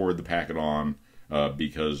needs to forward the packet on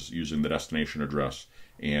because using the destination address,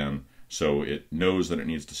 and so it knows that it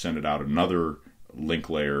needs to send it out another link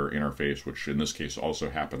layer interface, which in this case also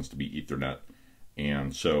happens to be Ethernet,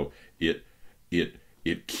 and so it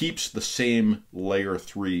keeps the same layer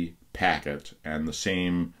 3 packet and the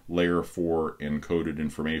same layer 4 encoded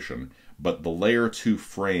information, but the layer 2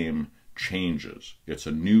 frame changes. It's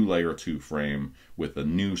a new layer 2 frame with a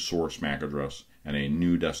new source MAC address and a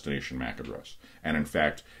new destination MAC address. And in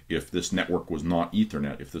fact, if this network was not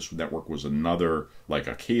Ethernet, if this network was another, like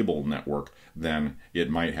a cable network, then it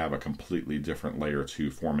might have a completely different layer 2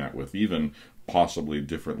 format with even possibly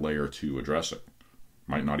different layer 2 addressing.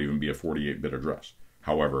 Might not even be a 48-bit address.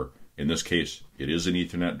 However, in this case, it is an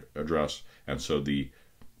Ethernet address, and so the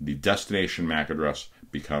destination MAC address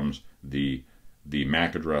becomes the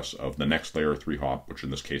MAC address of the next layer 3 hop, which in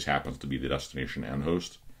this case happens to be the destination end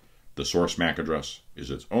host. The source MAC address is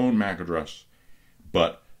its own MAC address,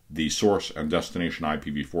 but the source and destination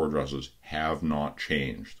IPv4 addresses have not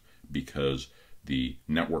changed because the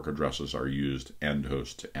network addresses are used end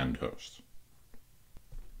host to end host.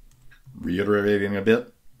 Reiterating a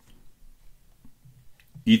bit,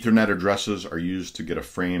 Ethernet addresses are used to get a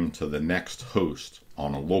frame to the next host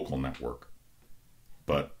on a local network,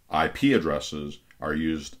 but IP addresses are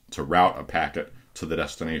used to route a packet to the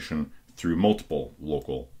destination through multiple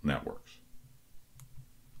local networks.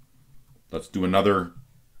 Let's do another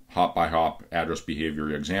hop-by-hop address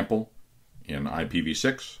behavior example. In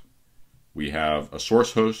IPv6, we have a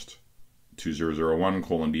source host,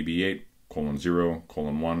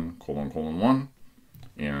 2001:db8:0:1:1,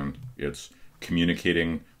 and it's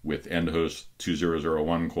communicating with end host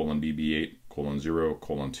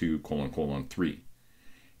 2001:db8:0:2:3.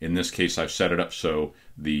 In this case, I've set it up so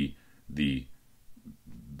the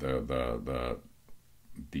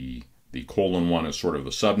 :1 is sort of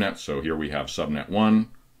the subnet. So here we have subnet 1,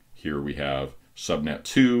 here we have subnet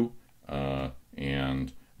 2,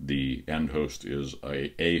 and the end host is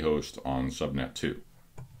a host on subnet 2.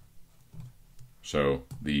 So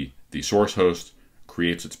the source host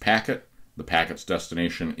creates its packet. The packet's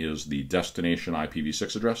destination is the destination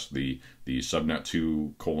IPv6 address, the subnet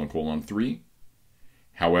 2:3.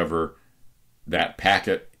 However, that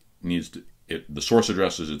packet needs to, the source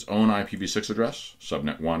address is its own IPv6 address,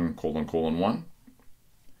 subnet 1:1,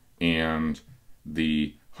 and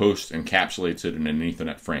the host encapsulates it in an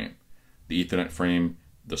Ethernet frame. The Ethernet frame,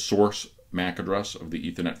 the source MAC address of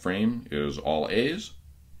the Ethernet frame is all A's.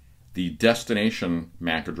 The destination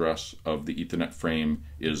MAC address of the Ethernet frame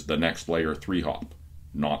is the next layer 3 hop.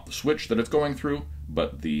 Not the switch that it's going through,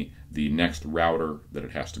 but the next router that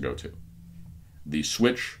it has to go to. The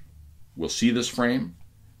switch will see this frame.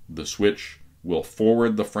 The switch will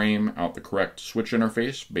forward the frame out the correct switch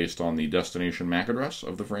interface based on the destination MAC address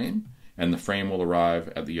of the frame, and the frame will arrive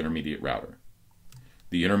at the intermediate router.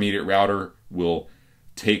 The intermediate router will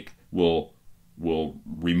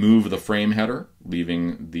remove the frame header,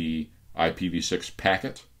 leaving the IPv6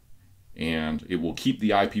 packet, and it will keep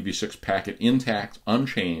the IPv6 packet intact,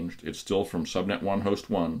 unchanged. It's still from subnet 1 host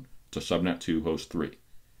 1 to subnet 2 host 3.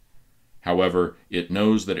 However, it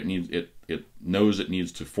knows that it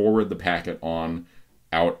needs to forward the packet on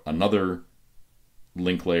out another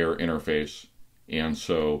link layer interface, and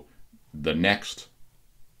so the next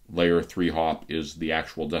layer 3 hop is the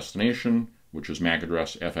actual destination, which is MAC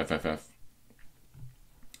address ffff.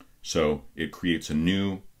 So it creates a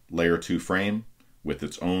new layer 2 frame with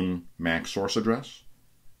its own MAC source address,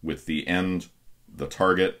 with the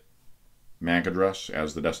target MAC address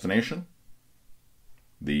as the destination.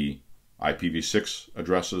 The IPv6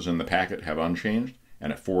 addresses in the packet have unchanged,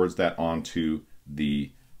 and it forwards that onto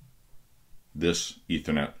this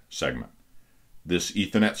Ethernet segment. This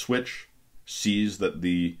Ethernet switch sees that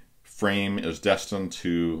the frame is destined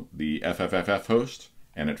to the FFFF host,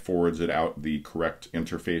 and it forwards it out the correct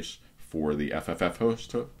interface for the FFF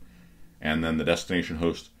host, and then the destination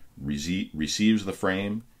host receives the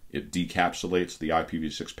frame. It decapsulates the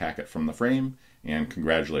IPv6 packet from the frame, and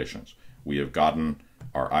congratulations, we have gotten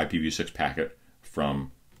our IPv6 packet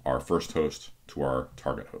from our first host to our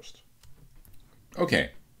target host.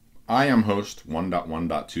 Okay, I am host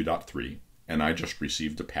 1.1.2.3, and I just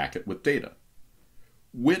received a packet with data.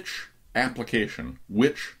 Which application,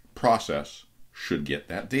 which process should get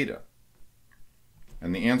that data?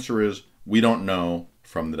 And the answer is, we don't know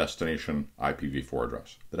from the destination IPv4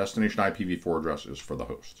 address. The destination IPv4 address is for the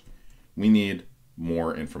host. We need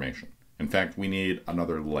more information. In fact, we need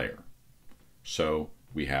another layer. So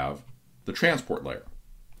we have the transport layer.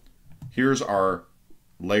 Here's our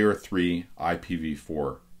layer 3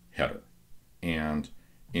 IPv4 header. And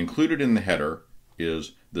included in the header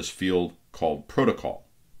is this field called protocol,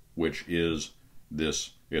 which is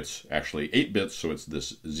this, it's actually 8 bits, so it's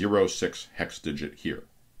this 06 hex digit here.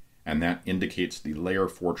 And that indicates the layer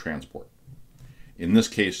 4 transport. In this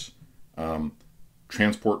case,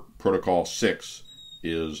 transport protocol 6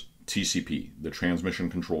 is TCP, the transmission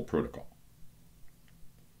control protocol.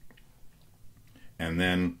 And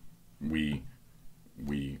then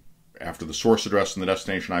after the source address and the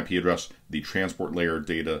destination IP address, the transport layer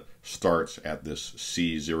data starts at this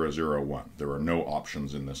C001. There are no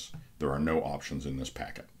options in this. There are no options in this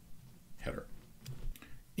packet header.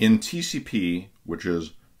 In TCP, which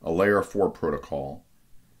is a layer 4 protocol,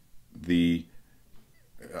 the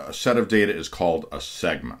set of data is called a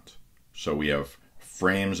segment. So we have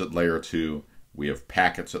frames at layer 2, we have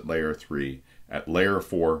packets at layer 3. At layer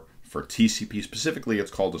 4, for TCP specifically,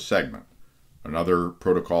 it's called a segment. Another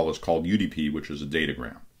protocol is called UDP, which is a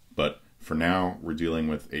datagram. But for now, we're dealing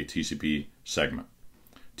with a TCP segment.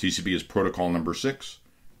 TCP is protocol number 6,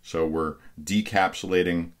 so we're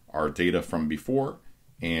decapsulating our data from before,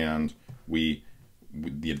 and at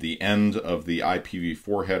the end of the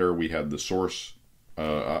IPv4 header, we had the source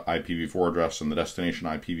IPv4 address and the destination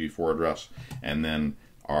IPv4 address, and then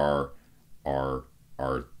our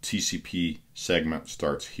TCP segment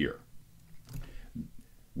starts here.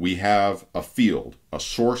 We have a field, a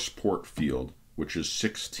source port field, which is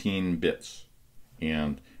 16 bits.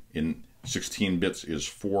 And in 16 bits is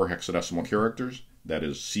 4 hexadecimal characters. That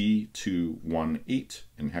is C218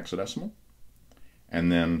 in hexadecimal. And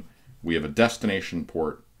then we have a destination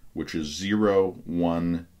port, which is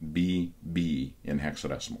 01BB in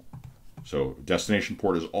hexadecimal. So destination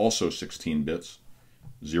port is also 16 bits,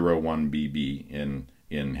 01BB in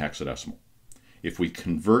hexadecimal. If we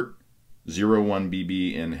convert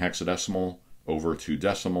 01BB in hexadecimal over to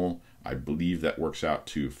decimal, I believe that works out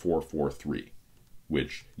to 443,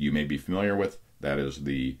 which you may be familiar with. That is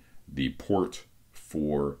the port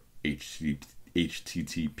for HTTPS,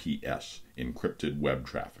 encrypted web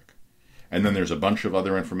traffic. And then there's a bunch of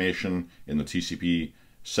other information in the TCP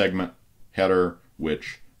segment header,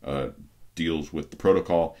 which deals with the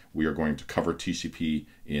protocol. We are going to cover TCP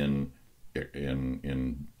in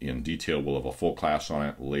detail. We'll have a full class on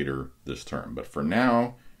it later this term. But for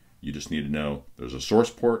now, you just need to know there's a source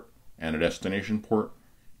port and a destination port.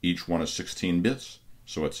 Each one is 16 bits,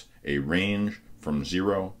 so it's a range from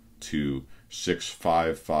 0 to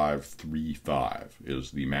 65535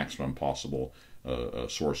 is the maximum possible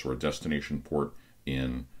source or destination port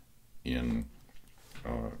in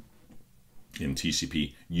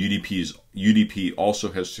TCP. UDP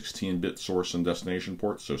also has 16-bit source and destination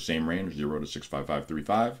ports, so same range, 0 to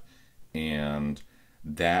 65535, and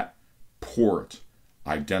that port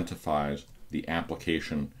identifies the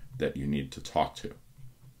application that you need to talk to.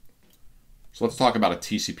 So let's talk about a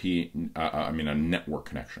a network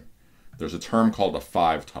connection. There's a term called a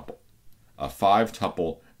 5-tuple. A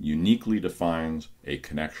 5-tuple uniquely defines a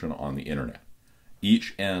connection on the internet.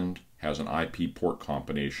 Each end has an IP port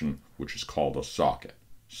combination, which is called a socket.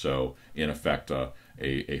 So in effect, a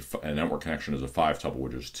network connection is a 5-tuple,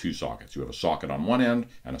 which is 2 sockets. You have a socket on one end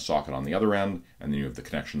and a socket on the other end, and then you have the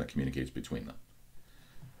connection that communicates between them.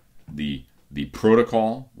 The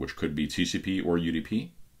protocol, which could be TCP or UDP,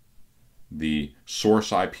 the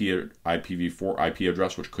source IPv4 IP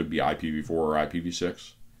address, which could be IPv4 or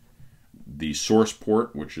IPv6, the source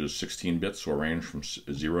port, which is 16 bits, so a range from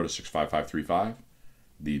 0 to 65535,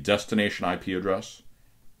 the destination IP address,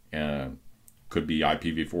 could be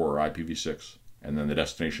IPv4 or IPv6, and then the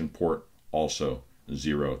destination port also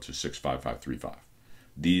 0 to 65535.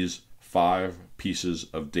 These 5 pieces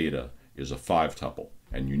of data is a 5-tuple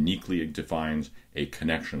and uniquely defines a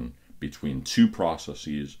connection between 2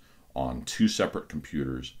 processes on 2 separate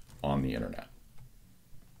computers on the internet.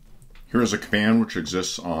 Here is a command which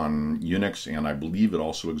exists on Unix, and I believe it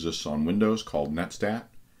also exists on Windows, called netstat.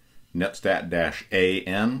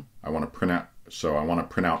 Netstat-an. I want to print out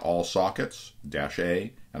all sockets,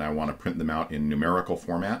 -a, and I want to print them out in numerical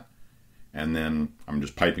format. And then I'm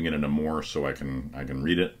just piping it into more so I can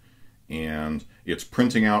read it. And it's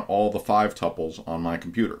printing out all the 5 tuples on my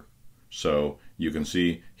computer. So you can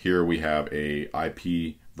see here we have a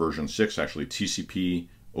IP version 6, actually TCP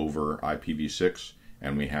over IPv6,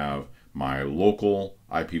 and we have my local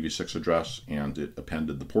IPv6 address, and it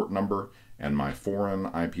appended the port number, and my foreign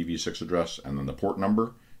IPv6 address, and then the port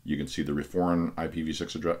number. You can see the foreign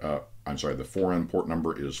IPv6 address, the foreign port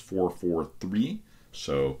number is 443,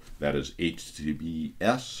 so that is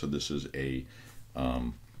HTTPS, so this is a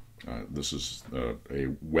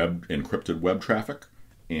web encrypted web traffic,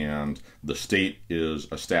 and the state is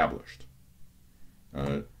established.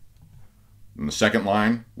 In the second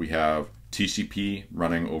line, we have TCP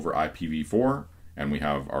running over IPv4, and we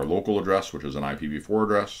have our local address, which is an IPv4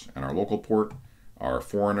 address, and our local port, our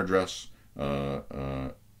foreign address,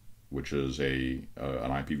 which is an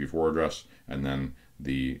IPv4 address, and then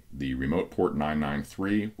the remote port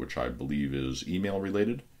 993, which I believe is email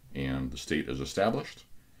related, and the state is established.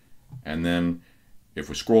 And then if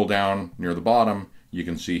we scroll down near the bottom, you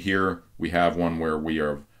can see here we have one where we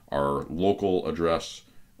are our local address,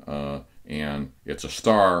 and it's a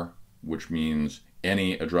star, which means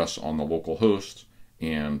any address on the local host,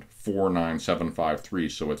 and 49753.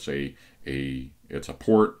 So it's a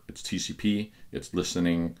port, it's TCP, it's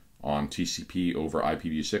listening on TCP over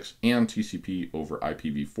IPv6 and TCP over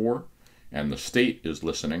IPv4, and the state is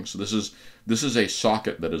listening. So this is a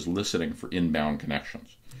socket that is listening for inbound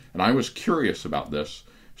connections. And I was curious about this.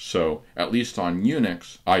 So at least on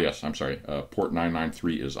Unix, port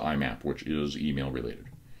 993 is IMAP, which is email related.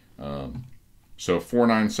 So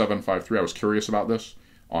 49753, I was curious about this.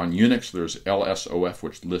 On Unix, there's LSOF,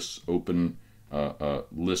 which lists open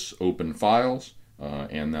files,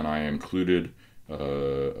 and then I included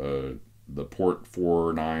the port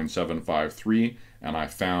 49753, and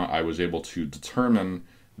I was able to determine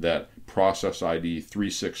that process ID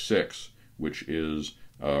 366, which is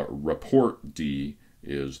report D,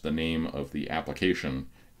 is the name of the application,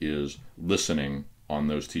 is listening on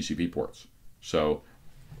those TCP ports. So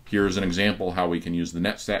here's an example how we can use the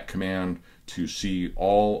netstat command to see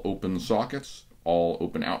all open sockets, all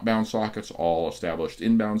open outbound sockets, all established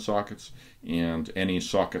inbound sockets, and any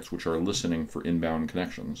sockets which are listening for inbound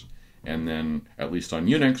connections. And then, at least on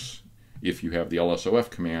Unix, if you have the LSOF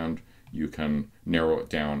command, you can narrow it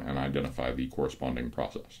down and identify the corresponding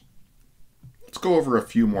process. Let's go over a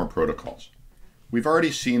few more protocols. We've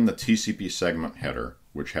already seen the TCP segment header,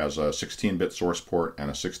 which has a 16-bit source port and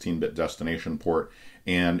a 16-bit destination port,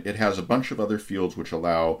 and it has a bunch of other fields which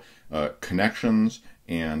allow connections,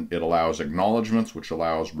 and it allows acknowledgments, which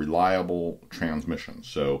allows reliable transmission.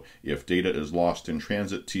 So if data is lost in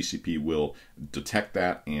transit, TCP will detect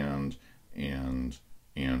that and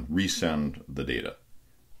resend the data.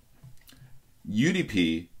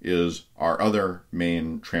 UDP is our other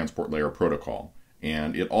main transport layer protocol,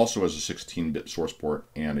 and it also has a 16-bit source port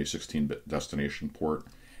and a 16-bit destination port.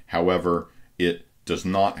 However, it does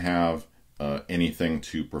not have anything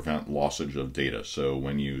to prevent lossage of data. So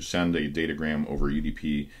when you send a datagram over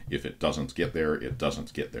UDP, if it doesn't get there, it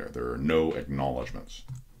doesn't get there. There are no acknowledgments.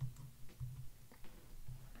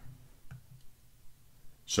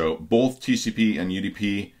 So both TCP and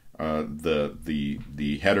UDP,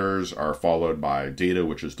 the headers are followed by data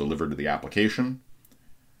which is delivered to the application.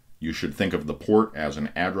 You should think of the port as an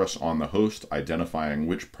address on the host identifying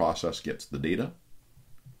which process gets the data.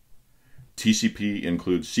 TCP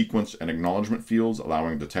includes sequence and acknowledgement fields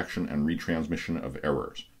allowing detection and retransmission of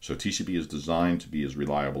errors. So TCP is designed to be as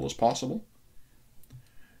reliable as possible.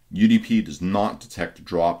 UDP does not detect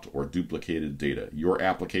dropped or duplicated data. Your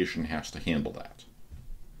application has to handle that.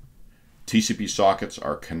 TCP sockets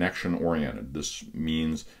are connection oriented. This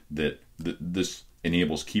means that this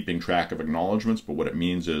enables keeping track of acknowledgements, but what it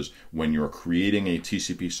means is when you're creating a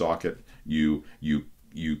TCP socket, you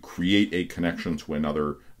create a connection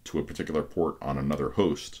to a particular port on another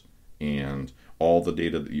host, and all the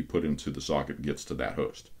data that you put into the socket gets to that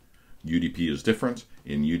host. UDP is different.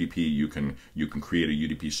 In UDP, you can create a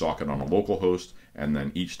UDP socket on a local host, and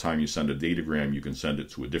then each time you send a datagram, you can send it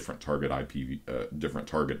to a different target different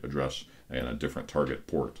target address and a different target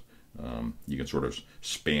port. You can sort of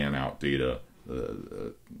span out data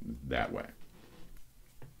that way.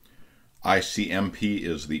 ICMP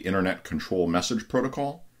is the Internet Control Message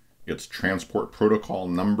Protocol. It's transport protocol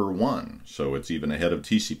number 1, so it's even ahead of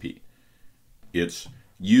TCP. It's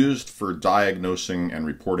used for diagnosing and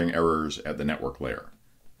reporting errors at the network layer.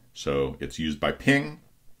 So it's used by ping,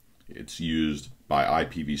 it's used by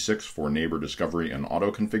IPv6 for neighbor discovery and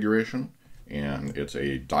auto configuration, and it's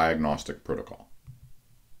a diagnostic protocol.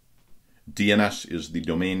 DNS is the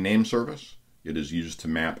domain name service. It is used to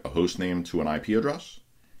map a host name to an IP address.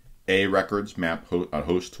 A records map a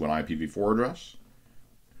host to an IPv4 address.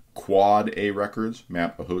 Quad A records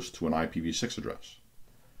map a host to an IPv6 address.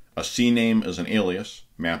 A CNAME is an alias,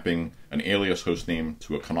 mapping an alias hostname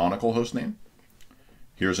to a canonical hostname.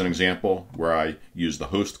 Here's an example where I use the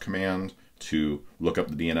host command to look up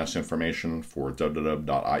the DNS information for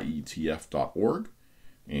www.ietf.org.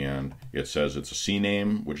 And it says it's a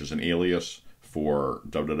CNAME, which is an alias for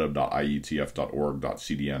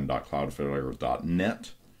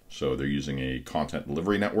www.ietf.org.cdn.cloudflare.net. So they're using a content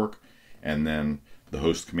delivery network. And then the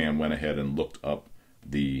host command went ahead and looked up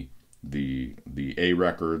the A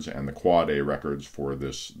records and the quad A records for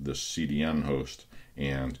this CDN host,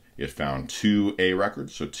 and it found 2 A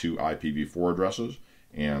records, so 2 IPv4 addresses,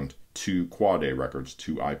 and 2 quad A records,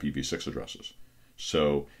 2 IPv6 addresses.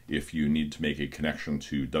 So if you need to make a connection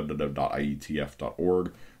to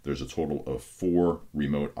www.ietf.org, there's a total of 4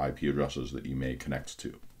 remote IP addresses that you may connect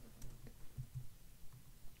to.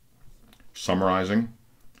 Summarizing,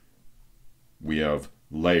 we have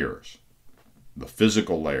layers: the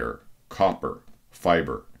physical layer, copper,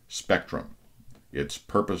 fiber, spectrum. Its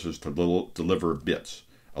purpose is to deliver bits.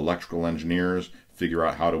 Electrical engineers figure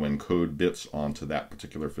out how to encode bits onto that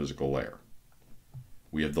particular physical layer.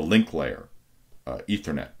 We have the link layer,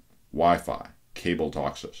 Ethernet, Wi-Fi, cable to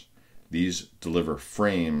DOCSIS. These deliver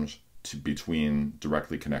frames between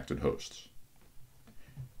directly connected hosts.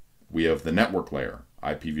 We have the network layer,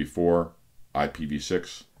 IPv4,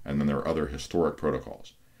 IPv6, and then there are other historic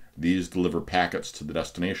protocols. These deliver packets to the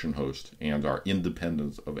destination host and are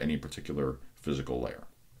independent of any particular physical layer.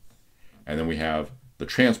 And then we have the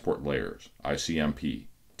transport layers, ICMP,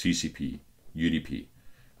 TCP, UDP.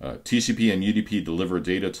 TCP and UDP deliver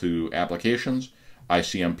data to applications.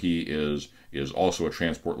 ICMP is also a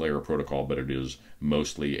transport layer protocol, but it is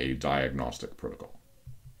mostly a diagnostic protocol.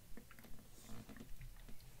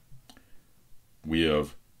 We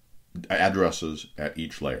have addresses at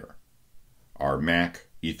each layer. Our MAC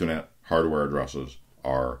Ethernet hardware addresses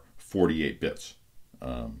are 48 bits.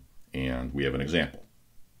 And we have an example.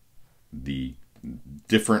 The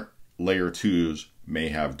different layer 2s may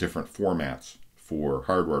have different formats for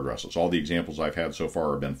hardware addresses. All the examples I've had so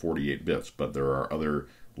far have been 48 bits, but there are other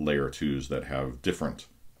layer 2s that have different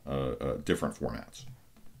formats.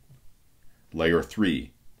 Layer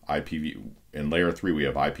 3, in layer 3 we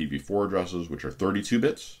have IPv4 addresses, which are 32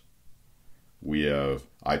 bits. We have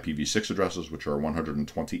IPv6 addresses, which are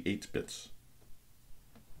 128 bits.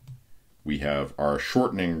 We have our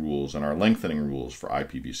shortening rules and our lengthening rules for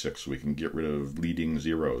IPv6, so we can get rid of leading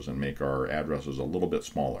zeros and make our addresses a little bit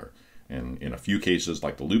smaller. And in a few cases,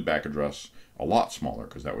 like the loopback address, a lot smaller,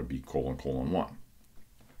 because that would be : : 1.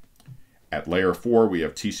 At layer 4, we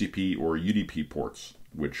have TCP or UDP ports,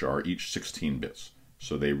 which are each 16 bits.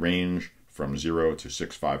 So they range from 0 to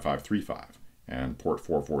 65535. And port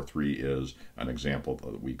 443 is an example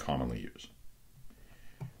that we commonly use.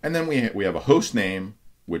 And then we have a host name,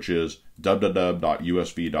 which is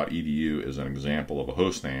www.usv.edu is an example of a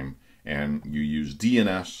host name, and you use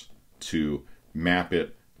DNS to map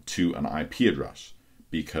it to an IP address,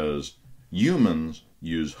 because humans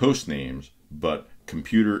use host names, but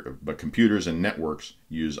computers and networks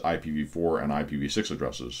use IPv4 and IPv6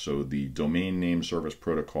 addresses. So the domain name service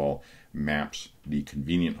protocol maps the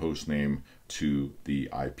convenient host name to the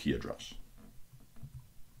IP address.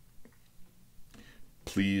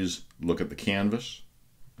 Please look at the canvas.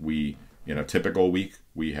 In a typical week,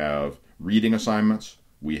 we have reading assignments,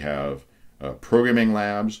 we have programming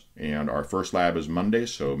labs, and our first lab is Monday,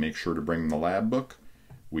 so make sure to bring the lab book.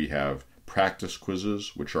 We have practice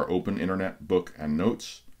quizzes, which are open internet book and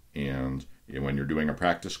notes, and when you're doing a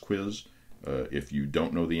practice quiz, if you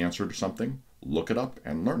don't know the answer to something, look it up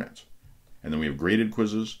and learn it. And then we have graded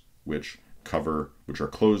quizzes, which are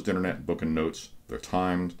closed internet book and notes. They're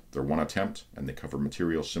timed, they're one attempt, and they cover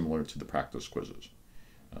material similar to the practice quizzes,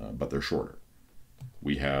 but they're shorter.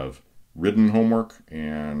 We have written homework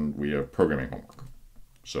and we have programming homework.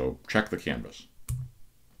 So check the canvas.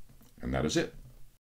 And that is it.